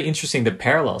find very interesting the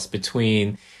parallels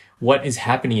between what is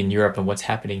happening in Europe and what's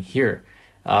happening here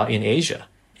in Asia.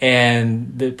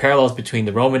 And the parallels between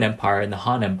the Roman Empire and the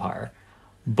Han Empire,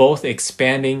 both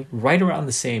expanding right around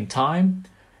the same time.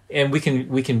 And we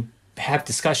can have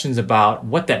discussions about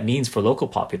what that means for local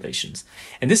populations.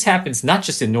 And this happens not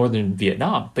just in northern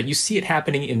Vietnam, but you see it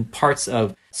happening in parts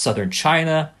of southern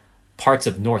China, parts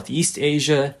of Northeast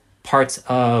Asia, parts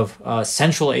of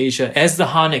Central Asia. As the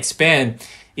Han expand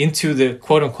into the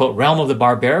quote-unquote realm of the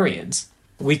barbarians,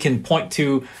 we can point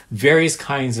to various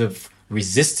kinds of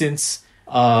resistance,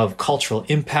 of cultural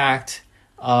impact,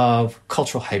 of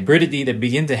cultural hybridity that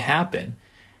begin to happen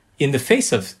in the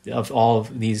face of all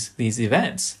of these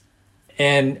events.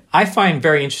 And I find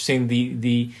very interesting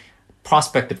the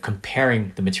prospect of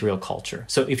comparing the material culture.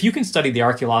 So if you can study the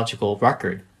archaeological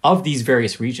record of these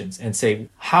various regions and say,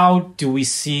 how do we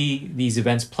see these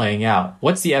events playing out?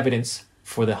 What's the evidence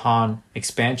for the Han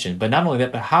expansion? But not only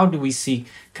that, but how do we see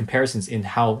comparisons in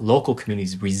how local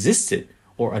communities resisted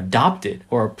or adopted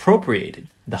or appropriated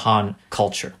the Han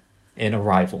culture and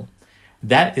arrival?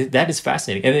 That is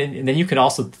fascinating. And then you can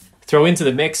also throw into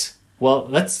the mix, well,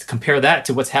 let's compare that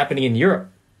to what's happening in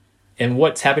Europe and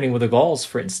what's happening with the Gauls,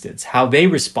 for instance, how they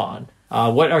respond.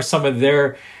 What are some of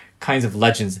their kinds of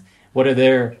legends? What are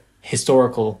their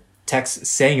historical texts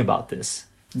saying about this?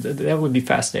 That would be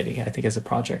fascinating, I think, as a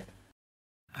project.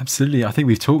 Absolutely. I think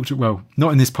we've talked, well,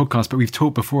 not in this podcast, but we've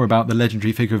talked before about the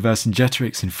legendary figure of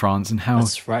Vercingetorix in France and how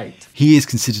That's right. He is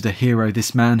considered a hero,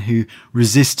 this man who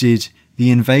resisted the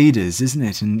invaders, isn't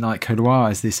it? And like Cổ Loa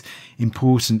as this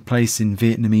important place in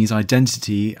Vietnamese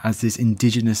identity as this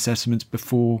indigenous settlement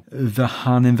before the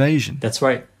Han invasion. That's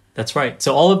right. That's right.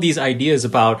 So all of these ideas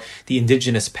about the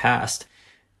indigenous past,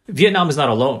 Vietnam is not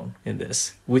alone in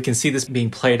this. We can see this being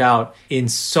played out in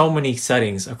so many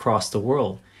settings across the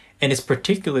world. And it's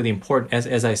particularly important,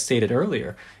 as I stated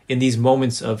earlier, in these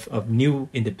moments of new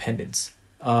independence,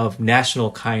 of national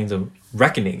kinds of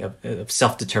reckoning, of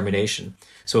self-determination.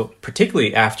 So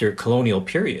particularly after colonial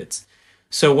periods.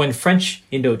 So when French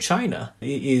Indochina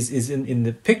is in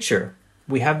the picture,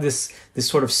 we have this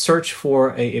sort of search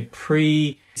for a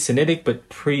pre-Semitic but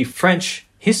pre-French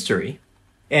history.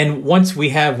 And once we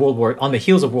have on the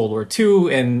heels of World War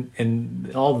II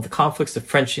and all of the conflicts, the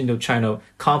French Indochina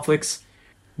conflicts,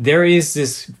 there is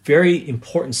this very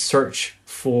important search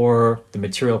for the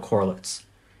material correlates.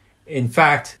 In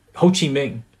fact, Ho Chi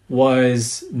Minh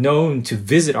was known to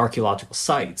visit archaeological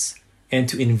sites and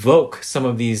to invoke some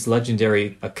of these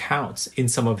legendary accounts in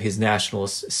some of his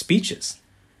nationalist speeches.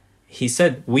 He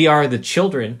said, "We are the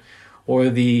children or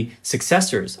the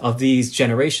successors of these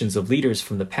generations of leaders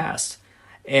from the past."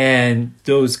 And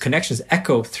those connections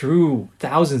echo through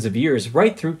thousands of years,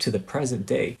 right through to the present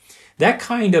day. That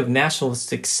kind of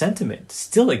nationalistic sentiment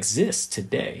still exists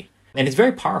today. And it's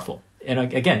very powerful. And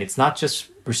again, it's not just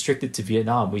restricted to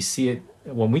Vietnam. We see it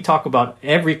when we talk about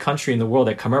every country in the world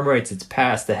that commemorates its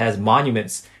past, that has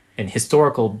monuments and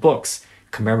historical books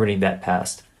commemorating that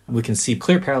past. We can see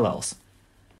clear parallels.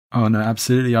 Oh, no,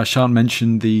 absolutely. I shan't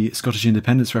mention the Scottish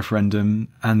independence referendum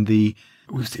and it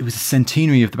was a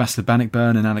centenary of the Battle of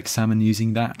Bannockburn and Alex Salmond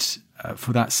using that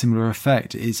for that similar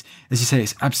effect. Is, as you say,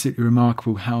 it's absolutely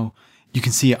remarkable how you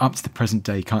can see it up to the present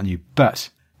day, can't you? But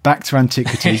back to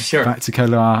antiquity, sure. Back to Cổ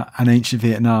Loa and ancient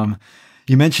Vietnam.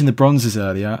 You mentioned the bronzes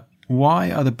earlier.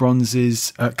 Why are the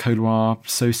bronzes at Cổ Loa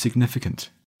so significant?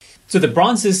 So the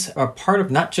bronzes are part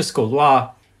of not just Cổ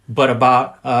Loa, but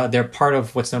they're part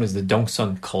of what's known as the Dong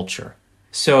Son culture.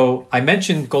 So I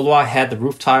mentioned Cổ Loa had the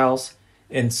roof tiles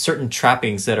and certain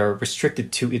trappings that are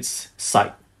restricted to its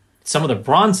site. Some of the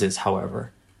bronzes,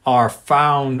 however, are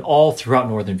found all throughout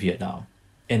northern Vietnam.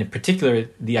 And in particular,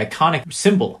 the iconic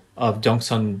symbol of Dong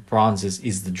Son bronzes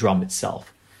is the drum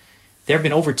itself. There have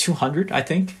been over 200, I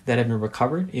think, that have been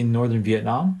recovered in northern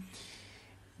Vietnam.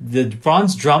 The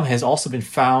bronze drum has also been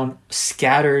found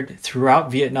scattered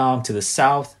throughout Vietnam to the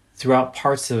south, throughout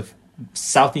parts of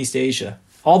Southeast Asia,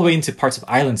 all the way into parts of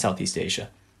island Southeast Asia.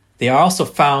 They are also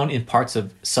found in parts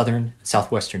of southern,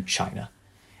 southwestern China.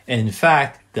 And in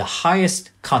fact, the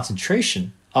highest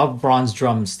concentration of bronze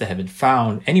drums that have been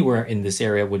found anywhere in this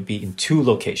area would be in two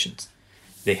locations.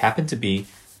 They happen to be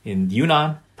in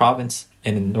Yunnan province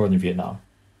and in northern Vietnam.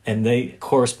 And they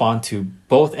correspond to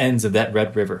both ends of that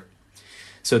Red River.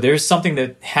 So there's something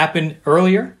that happened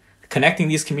earlier connecting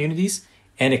these communities,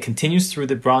 and it continues through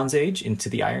the Bronze Age into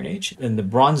the Iron Age. And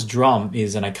the bronze drum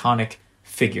is an iconic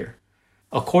figure.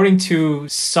 According to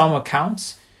some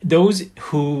accounts, those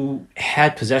who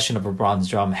had possession of a bronze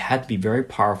drum had to be very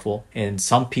powerful, and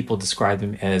some people describe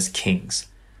them as kings.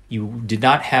 You did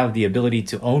not have the ability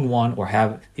to own one or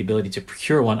have the ability to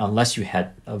procure one unless you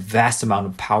had a vast amount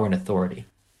of power and authority.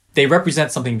 They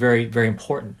represent something very, very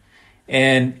important.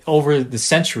 And over the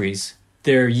centuries,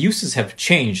 their uses have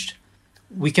changed.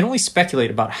 We can only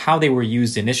speculate about how they were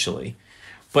used initially.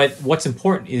 But what's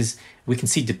important is we can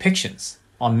see depictions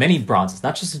on many bronzes,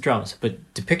 not just the drums,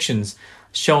 but depictions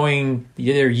showing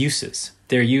their uses.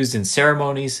 They're used in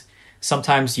ceremonies.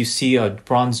 Sometimes you see a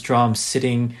bronze drum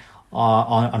sitting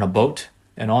on a boat,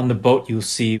 and on the boat you'll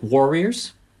see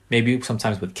warriors, maybe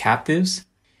sometimes with captives.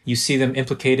 You see them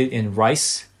implicated in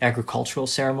rice agricultural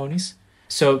ceremonies.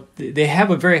 So they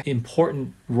have a very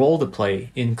important role to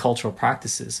play in cultural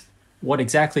practices. What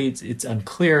exactly, it's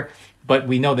unclear, but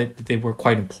we know that they were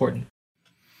quite important.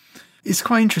 It's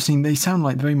quite interesting. They sound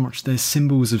like very much they're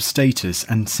symbols of status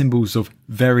and symbols of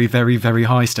very, very, very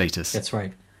high status. That's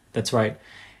right. That's right.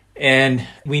 And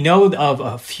we know of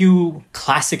a few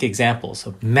classic examples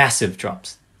of massive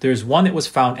drums. There's one that was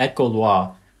found at Cổ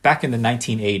Loa back in the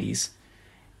 1980s.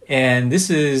 And this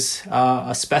is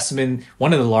a specimen,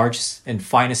 one of the largest and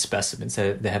finest specimens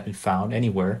that have been found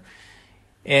anywhere.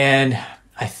 And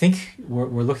I think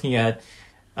we're looking at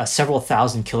several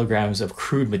thousand kilograms of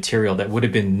crude material that would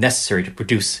have been necessary to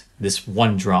produce this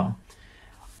one drum.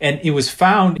 And it was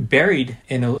found buried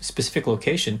in a specific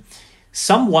location.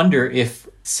 Some wonder if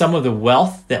some of the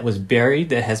wealth that was buried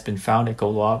that has been found at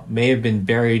Cổ Loa may have been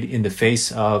buried in the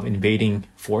face of invading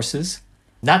forces.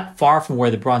 Not far from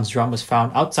where the bronze drum was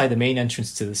found, outside the main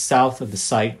entrance to the south of the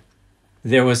site,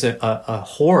 there was a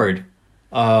hoard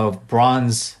of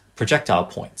bronze projectile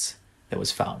points. that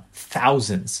was found.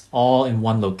 Thousands, all in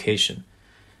one location.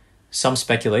 Some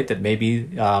speculate that maybe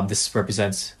this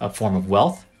represents a form of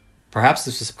wealth. Perhaps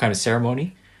this was some kind of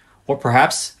ceremony, or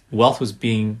perhaps wealth was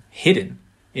being hidden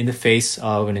in the face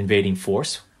of an invading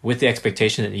force with the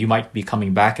expectation that you might be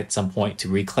coming back at some point to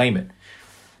reclaim it.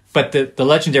 But the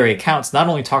legendary accounts not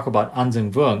only talk about An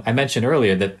Zeng Vuong, I mentioned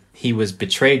earlier that he was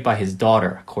betrayed by his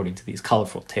daughter, according to these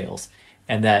colorful tales,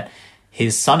 and that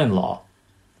his son-in-law,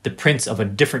 the prince of a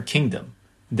different kingdom,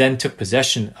 then took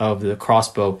possession of the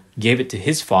crossbow, gave it to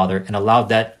his father, and allowed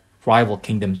that rival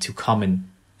kingdom to come and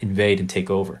invade and take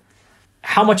over.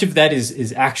 How much of that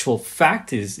is actual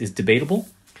fact is debatable,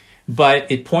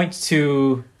 but it points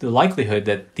to the likelihood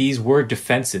that these were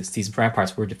defenses, these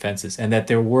ramparts were defenses, and that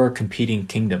there were competing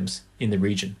kingdoms in the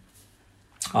region.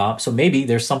 So maybe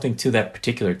there's something to that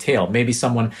particular tale. Maybe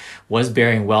someone was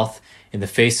bearing wealth in the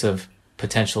face of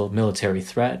potential military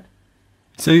threat.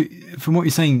 So from what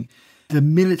you're saying, the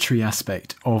military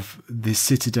aspect of this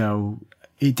citadel,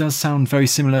 it does sound very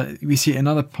similar. We see it in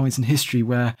other points in history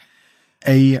where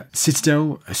a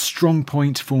citadel, a strong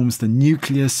point, forms the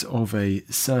nucleus of a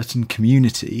certain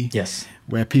community. Yes.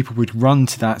 Where people would run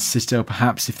to that citadel,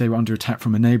 perhaps if they were under attack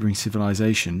from a neighbouring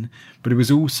civilization. But it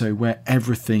was also where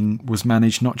everything was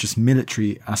managed, not just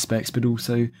military aspects, but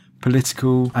also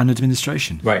political and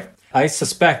administration. Right. I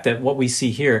suspect that what we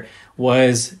see here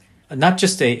was not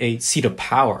just a seat of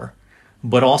power,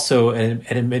 but also an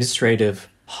administrative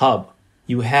hub.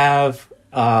 You have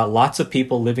lots of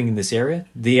people living in this area.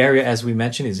 The area, as we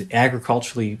mentioned, is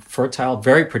agriculturally fertile,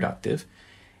 very productive.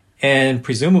 And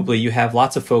presumably you have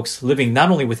lots of folks living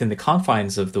not only within the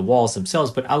confines of the walls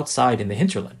themselves, but outside in the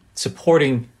hinterland,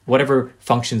 supporting whatever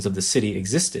functions of the city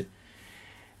existed.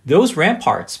 Those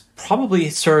ramparts probably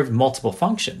served multiple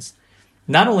functions.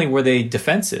 Not only were they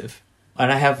defensive,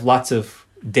 and I have lots of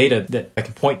data that I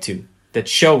can point to that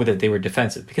show that they were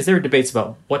defensive, because there are debates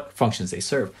about what functions they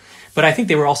serve. But I think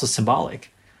they were also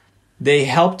symbolic. They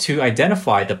helped to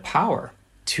identify the power,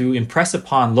 to impress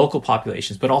upon local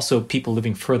populations, but also people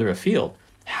living further afield,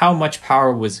 how much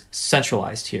power was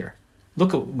centralized here.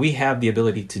 Look what we have the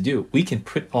ability to do. We can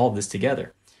put all this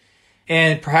together.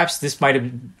 And perhaps this might have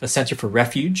been a center for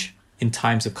refuge in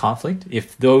times of conflict.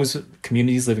 If those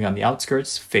communities living on the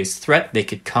outskirts faced threat, they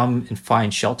could come and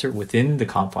find shelter within the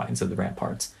confines of the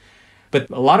ramparts. But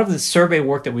a lot of the survey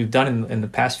work that we've done in the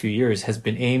past few years has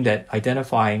been aimed at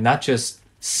identifying not just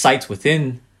sites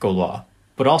within Cổ Loa,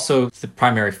 but also the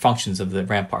primary functions of the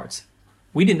ramparts.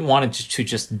 We didn't want to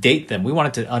just date them. We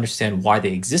wanted to understand why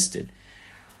they existed.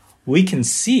 We can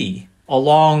see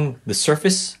along the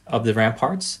surface of the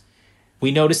ramparts,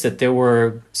 we noticed that there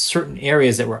were certain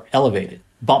areas that were elevated,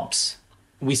 bumps.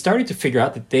 We started to figure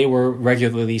out that they were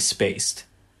regularly spaced,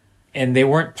 and they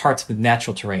weren't parts of the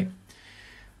natural terrain.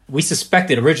 We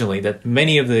suspected originally that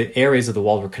many of the areas of the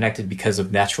wall were connected because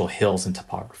of natural hills and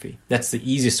topography. That's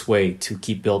the easiest way to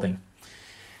keep building.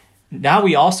 Now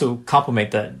we also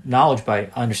complement that knowledge by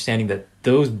understanding that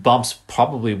those bumps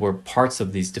probably were parts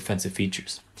of these defensive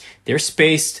features. They're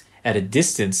spaced at a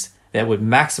distance that would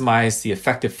maximize the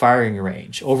effective firing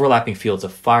range, overlapping fields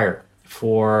of fire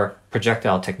for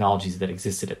projectile technologies that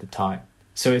existed at the time.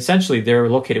 So essentially, they're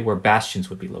located where bastions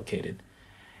would be located.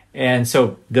 And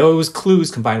so those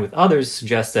clues combined with others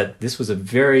suggest that this was a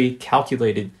very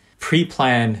calculated,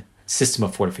 pre-planned system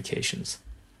of fortifications.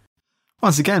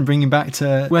 Once again, bringing back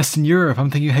to Western Europe, I'm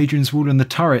thinking of Hadrian's Wall and the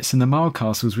turrets and the mile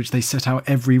castles, which they set out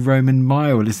every Roman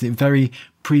mile. Is it a very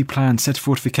pre-planned set of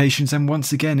fortifications? And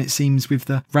once again, it seems with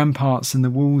the ramparts and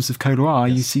the walls of Cổ Loa,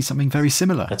 yes, you see something very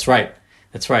similar. That's right.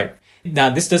 That's right. Now,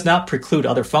 this does not preclude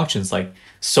other functions like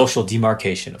social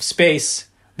demarcation of space,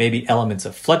 maybe elements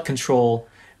of flood control,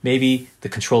 maybe the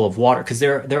control of water, because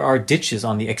there are ditches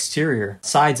on the exterior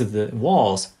sides of the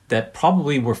walls that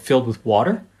probably were filled with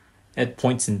water at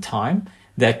points in time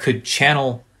that could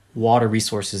channel water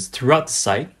resources throughout the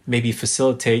site, maybe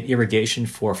facilitate irrigation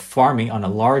for farming on a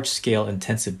large-scale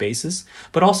intensive basis,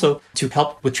 but also to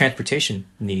help with transportation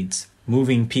needs,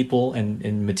 moving people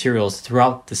and materials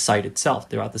throughout the site itself,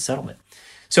 throughout the settlement.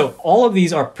 So all of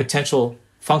these are potential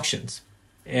functions,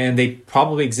 and they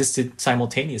probably existed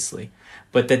simultaneously.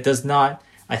 But that does not,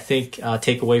 I think,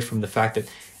 take away from the fact that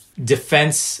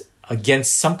defense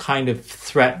against some kind of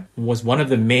threat was one of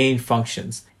the main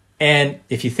functions. And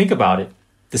if you think about it,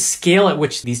 the scale at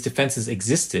which these defenses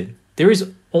existed, there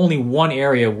is only one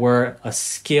area where a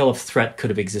scale of threat could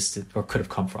have existed or could have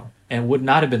come from, and would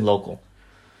not have been local.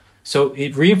 So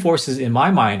it reinforces, in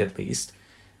my mind at least,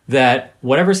 that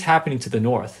whatever's happening to the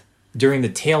north during the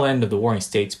tail end of the Warring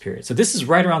States period. So this is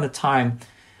right around the time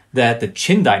that the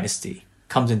Qin dynasty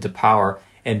comes into power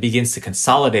and begins to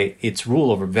consolidate its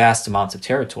rule over vast amounts of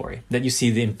territory, that you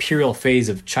see the imperial phase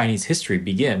of Chinese history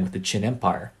begin with the Qin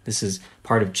Empire. This is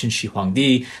part of Qin Shi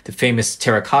Huangdi, the famous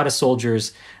terracotta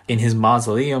soldiers in his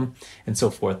mausoleum, and so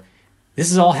forth.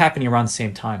 This is all happening around the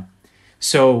same time.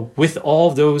 So with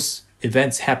all those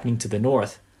events happening to the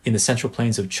north in the central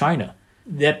plains of China,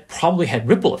 that probably had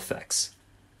ripple effects.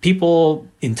 People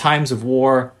in times of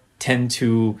war tend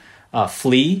to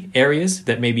flee areas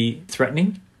that may be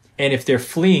threatening. And if they're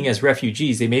fleeing as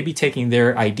refugees, they may be taking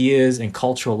their ideas and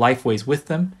cultural lifeways with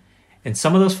them. And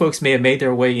some of those folks may have made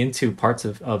their way into parts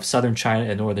of southern China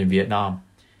and northern Vietnam.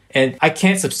 And I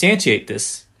can't substantiate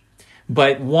this,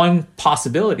 but one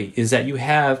possibility is that you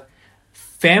have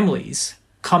families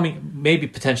coming, maybe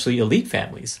potentially elite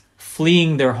families,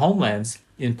 fleeing their homelands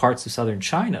in parts of southern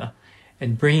China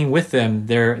and bringing with them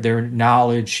their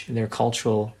knowledge and their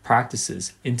cultural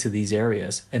practices into these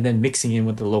areas, and then mixing in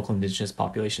with the local indigenous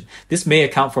population. This may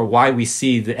account for why we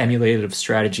see the emulative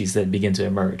strategies that begin to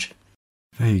emerge.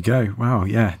 There you go. Wow,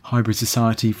 yeah. Hybrid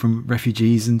society from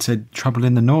refugees and said trouble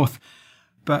in the north.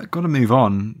 But got to move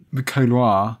on with Cổ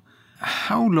Loa.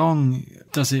 How long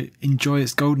does it enjoy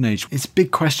its golden age? It's a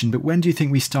big question, but when do you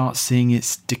think we start seeing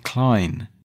its decline?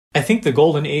 I think the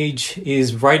golden age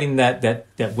is right in that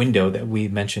window that we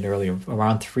mentioned earlier,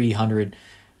 around 300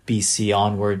 BC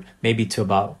onward, maybe to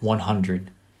about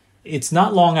 100. It's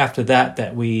not long after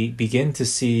that we begin to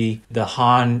see the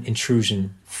Han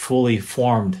intrusion fully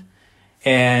formed.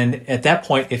 And at that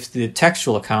point, if the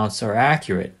textual accounts are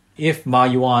accurate, if Ma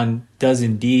Yuan does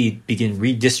indeed begin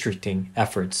redistricting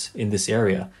efforts in this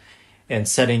area and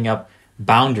setting up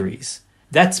boundaries,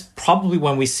 that's probably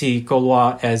when we see Cổ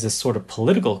Loa as a sort of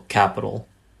political capital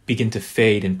begin to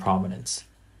fade in prominence.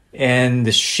 And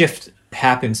the shift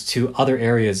happens to other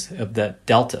areas of that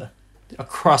delta,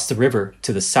 across the river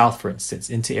to the south, for instance,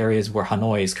 into areas where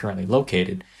Hanoi is currently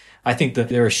located. I think that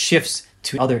there are shifts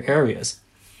to other areas.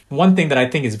 One thing that I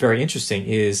think is very interesting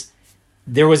is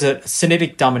there was a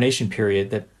Sinitic domination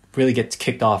period that really gets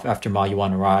kicked off after Ma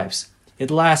Yuan arrives.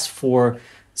 It lasts for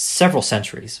several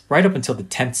centuries, right up until the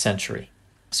 10th century.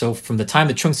 So from the time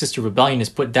the Chung Sister Rebellion is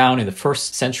put down in the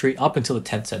 1st century up until the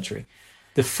 10th century.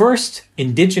 The first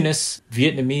indigenous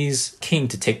Vietnamese king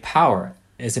to take power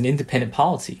as an independent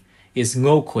polity is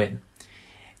Ngo Quyen.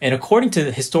 And according to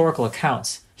the historical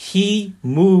accounts, he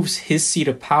moves his seat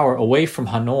of power away from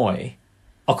Hanoi,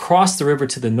 across the river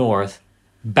to the north,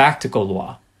 back to Cổ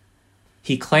Loa.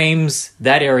 He claims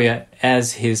that area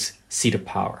as his seat of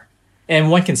power. And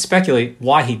one can speculate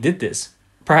why he did this.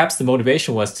 Perhaps the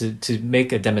motivation was to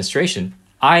make a demonstration.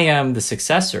 I am the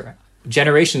successor.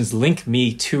 Generations link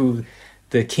me to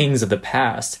the kings of the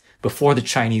past before the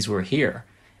Chinese were here.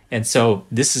 And so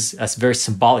this is a very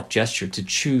symbolic gesture to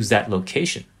choose that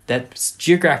location, that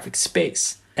geographic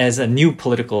space, as a new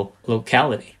political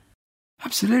locality.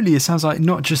 Absolutely. It sounds like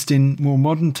not just in more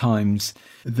modern times,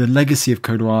 the legacy of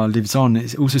Cổ Loa lives on.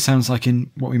 It also sounds like in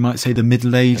what we might say the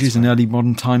Middle Ages and early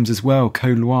modern times as well,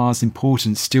 Cổ Loa's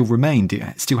importance still remained.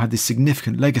 It still had this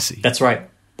significant legacy. That's right.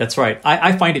 That's right.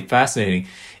 I find it fascinating.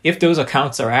 If those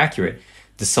accounts are accurate,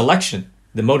 the selection,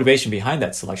 the motivation behind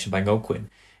that selection by Ngo Quyen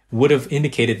would have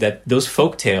indicated that those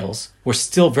folk tales were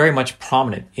still very much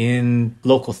prominent in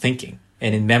local thinking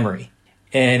and in memory,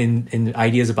 and in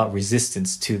ideas about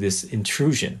resistance to this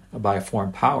intrusion by a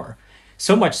foreign power.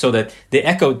 So much so that they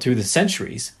echoed through the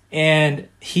centuries. And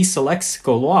he selects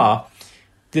Cổ Loa.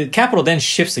 The capital then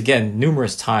shifts again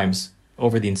numerous times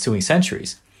over the ensuing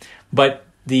centuries. But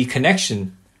the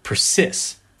connection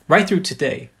persists right through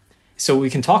today. So we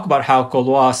can talk about how Cổ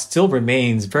Loa still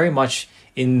remains very much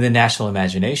in the national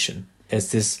imagination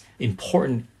as this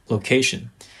important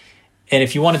location. And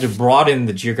if you wanted to broaden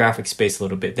the geographic space a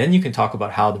little bit, then you can talk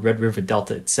about how the Red River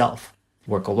Delta itself,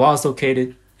 where Cổ Loa is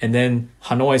located, and then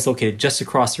Hanoi is located just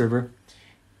across the river.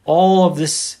 All of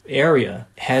this area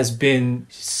has been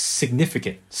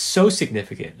significant, so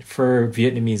significant for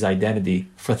Vietnamese identity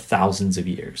for thousands of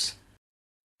years.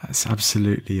 That's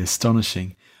absolutely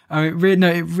astonishing. I mean,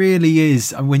 it really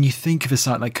is. When you think of a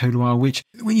site like Cổ Loa, which,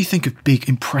 when you think of big,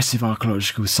 impressive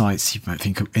archaeological sites, you might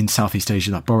think of in Southeast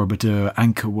Asia, like Borobudur,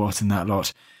 Angkor Wat and that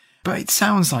lot. But it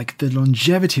sounds like the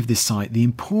longevity of this site, the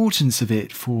importance of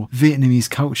it for Vietnamese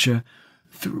culture,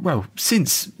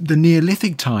 since the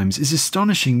Neolithic times, is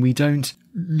astonishing. We don't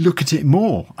look at it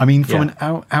more. I mean, from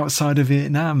an outside of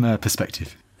Vietnam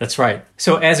perspective. That's right.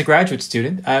 So as a graduate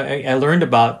student, I learned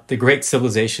about the great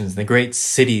civilizations, the great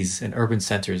cities and urban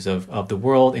centers of the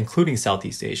world, including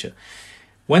Southeast Asia.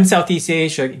 When Southeast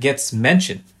Asia gets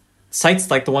mentioned, sites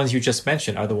like the ones you just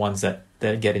mentioned are the ones that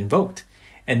get invoked.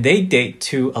 And they date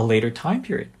to a later time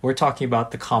period. We're talking about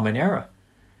the Common Era.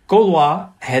 Cổ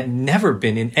Loa had never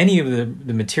been in any of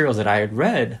the materials that I had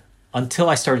read until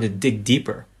I started to dig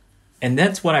deeper. And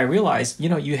that's when I realized,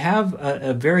 you have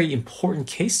a very important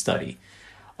case study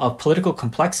of political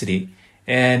complexity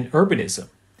and urbanism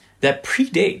that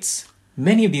predates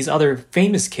many of these other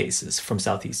famous cases from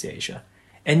Southeast Asia.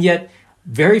 And yet,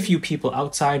 very few people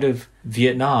outside of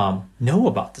Vietnam know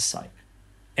about the site.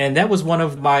 And that was one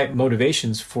of my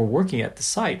motivations for working at the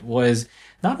site, was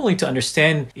not only to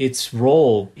understand its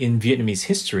role in Vietnamese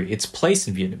history, its place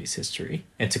in Vietnamese history,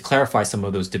 and to clarify some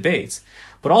of those debates,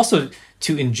 but also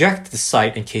to inject the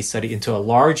site and case study into a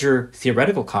larger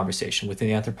theoretical conversation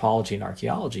within anthropology and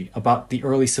archaeology about the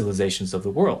early civilizations of the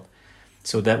world.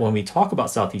 So that when we talk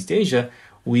about Southeast Asia,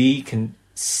 we can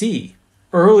see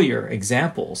earlier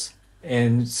examples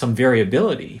and some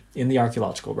variability in the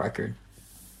archaeological record.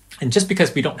 And just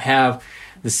because we don't have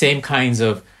the same kinds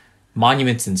of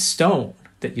monuments in stone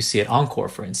that you see at Angkor,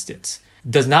 for instance,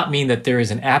 does not mean that there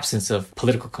is an absence of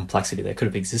political complexity that could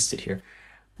have existed here.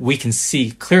 We can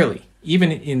see clearly,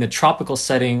 even in the tropical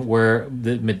setting where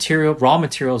the raw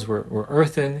materials were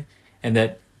earthen and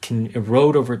that can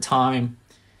erode over time,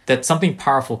 that something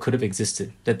powerful could have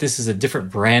existed, that this is a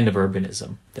different brand of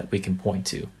urbanism that we can point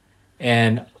to.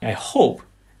 And I hope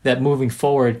that moving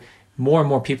forward, more and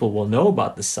more people will know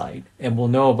about the site and will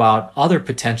know about other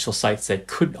potential sites that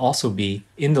could also be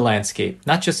in the landscape,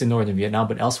 not just in northern Vietnam,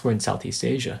 but elsewhere in Southeast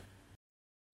Asia.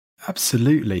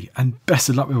 Absolutely. And best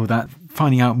of luck with all that,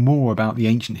 finding out more about the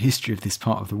ancient history of this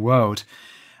part of the world.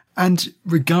 And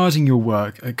regarding your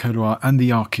work at Cổ Loa and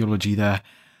the archaeology there,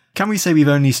 can we say we've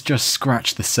only just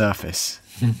scratched the surface?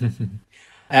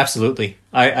 Absolutely.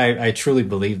 I truly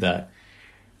believe that.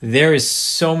 There is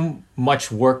so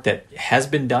much work that has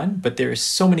been done, but there are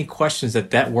so many questions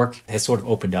that work has sort of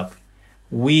opened up.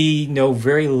 We know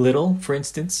very little, for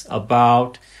instance,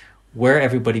 about where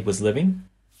everybody was living.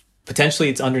 Potentially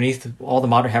it's underneath all the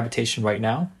modern habitation right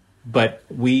now, but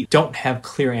we don't have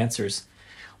clear answers.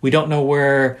 We don't know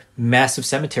where massive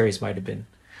cemeteries might have been.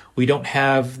 We don't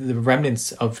have the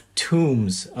remnants of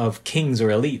tombs of kings or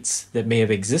elites that may have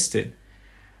existed.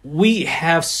 We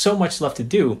have so much left to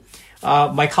do.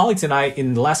 My colleagues and I,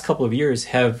 in the last couple of years,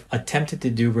 have attempted to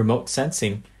do remote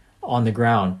sensing on the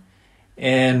ground.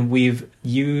 And we've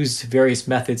used various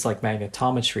methods like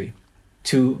magnetometry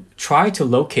to try to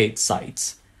locate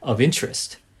sites of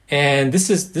interest. And this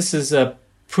is a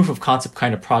proof of concept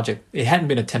kind of project. It hadn't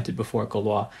been attempted before at Cổ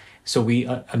Loa. So we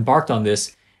embarked on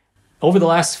this. Over the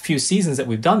last few seasons that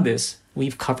we've done this,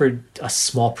 we've covered a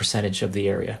small percentage of the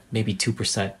area, maybe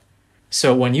 2%.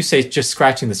 So when you say just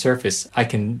scratching the surface, I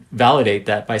can validate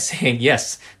that by saying,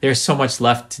 yes, there's so much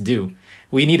left to do.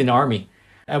 We need an army.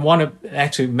 I want to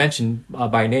actually mention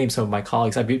by name some of my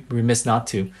colleagues. I'd be remiss not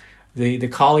to. The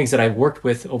colleagues that I've worked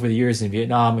with over the years in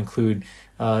Vietnam include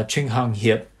Trinh Hang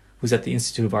Hiep, who's at the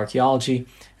Institute of Archaeology,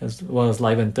 as well as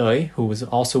Lai Van Thuy, who was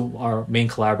also our main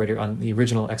collaborator on the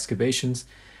original excavations.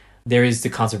 There is the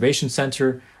Conservation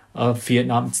Center of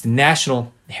Vietnam. It's the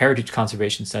National Heritage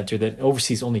Conservation Center that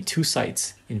oversees only 2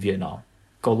 sites in Vietnam.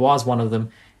 Cổ Loa is one of them,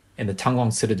 and the Thăng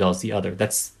Long Citadel is the other.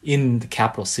 That's in the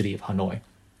capital city of Hanoi.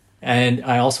 And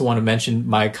I also want to mention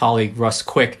my colleague Russ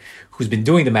Quick, who's been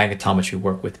doing the magnetometry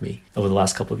work with me over the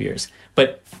last couple of years.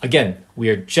 But again, we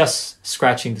are just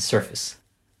scratching the surface.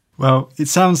 Well, it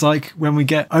sounds like when we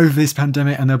get over this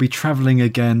pandemic and they'll be travelling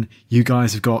again, you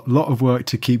guys have got a lot of work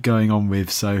to keep going on with.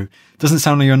 So it doesn't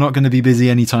sound like you're not going to be busy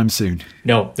anytime soon.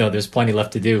 No, there's plenty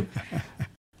left to do.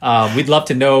 We'd love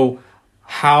to know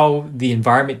how the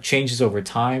environment changes over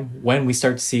time, when we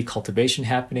start to see cultivation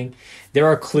happening. There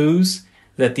are clues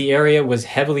that the area was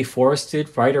heavily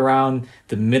forested right around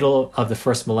the middle of the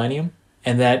first millennium,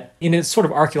 and that in a sort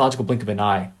of archaeological blink of an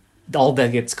eye, all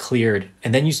that gets cleared,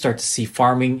 and then you start to see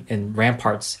farming and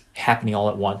ramparts happening all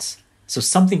at once. So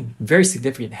something very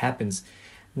significant happens,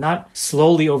 not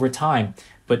slowly over time,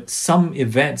 but some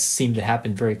events seem to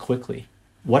happen very quickly.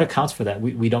 What accounts for that?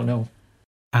 We don't know.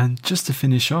 And just to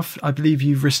finish off, I believe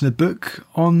you've written a book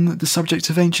on the subject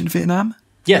of ancient Vietnam?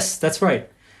 Yes, that's right.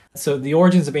 So The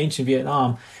Origins of Ancient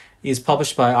Vietnam is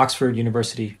published by Oxford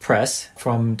University Press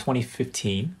from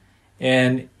 2015.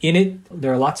 And in it,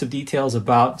 there are lots of details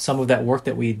about some of that work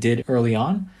that we did early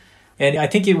on. And I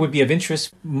think it would be of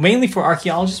interest mainly for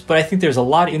archaeologists, but I think there's a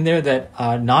lot in there that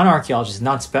non-archaeologists,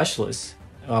 non-specialists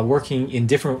working in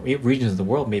different regions of the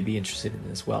world may be interested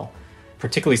in as well.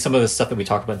 Particularly some of the stuff that we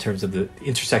talked about in terms of the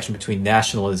intersection between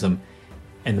nationalism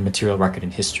and the material record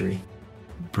in history.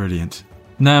 Brilliant.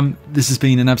 Nam, this has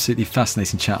been an absolutely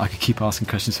fascinating chat. I could keep asking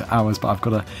questions for hours, but I've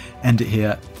got to end it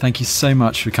here. Thank you so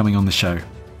much for coming on the show.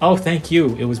 Oh, thank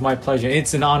you. It was my pleasure.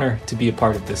 It's an honor to be a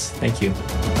part of this. Thank you.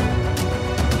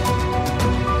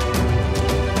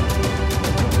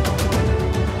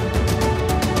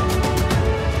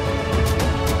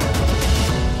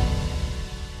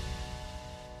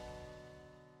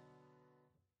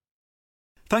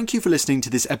 Thank you for listening to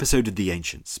this episode of The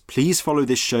Ancients. Please follow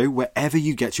this show wherever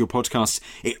you get your podcasts.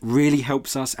 It really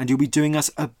helps us and you'll be doing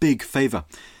us a big favour.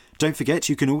 Don't forget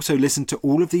you can also listen to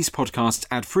all of these podcasts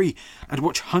ad-free and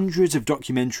watch hundreds of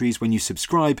documentaries when you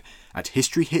subscribe at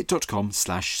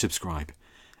historyhit.com/subscribe.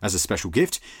 As a special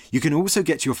gift, you can also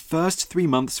get your first 3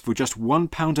 months for just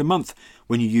 £1 a month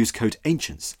when you use code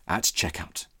ANCIENTS at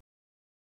checkout.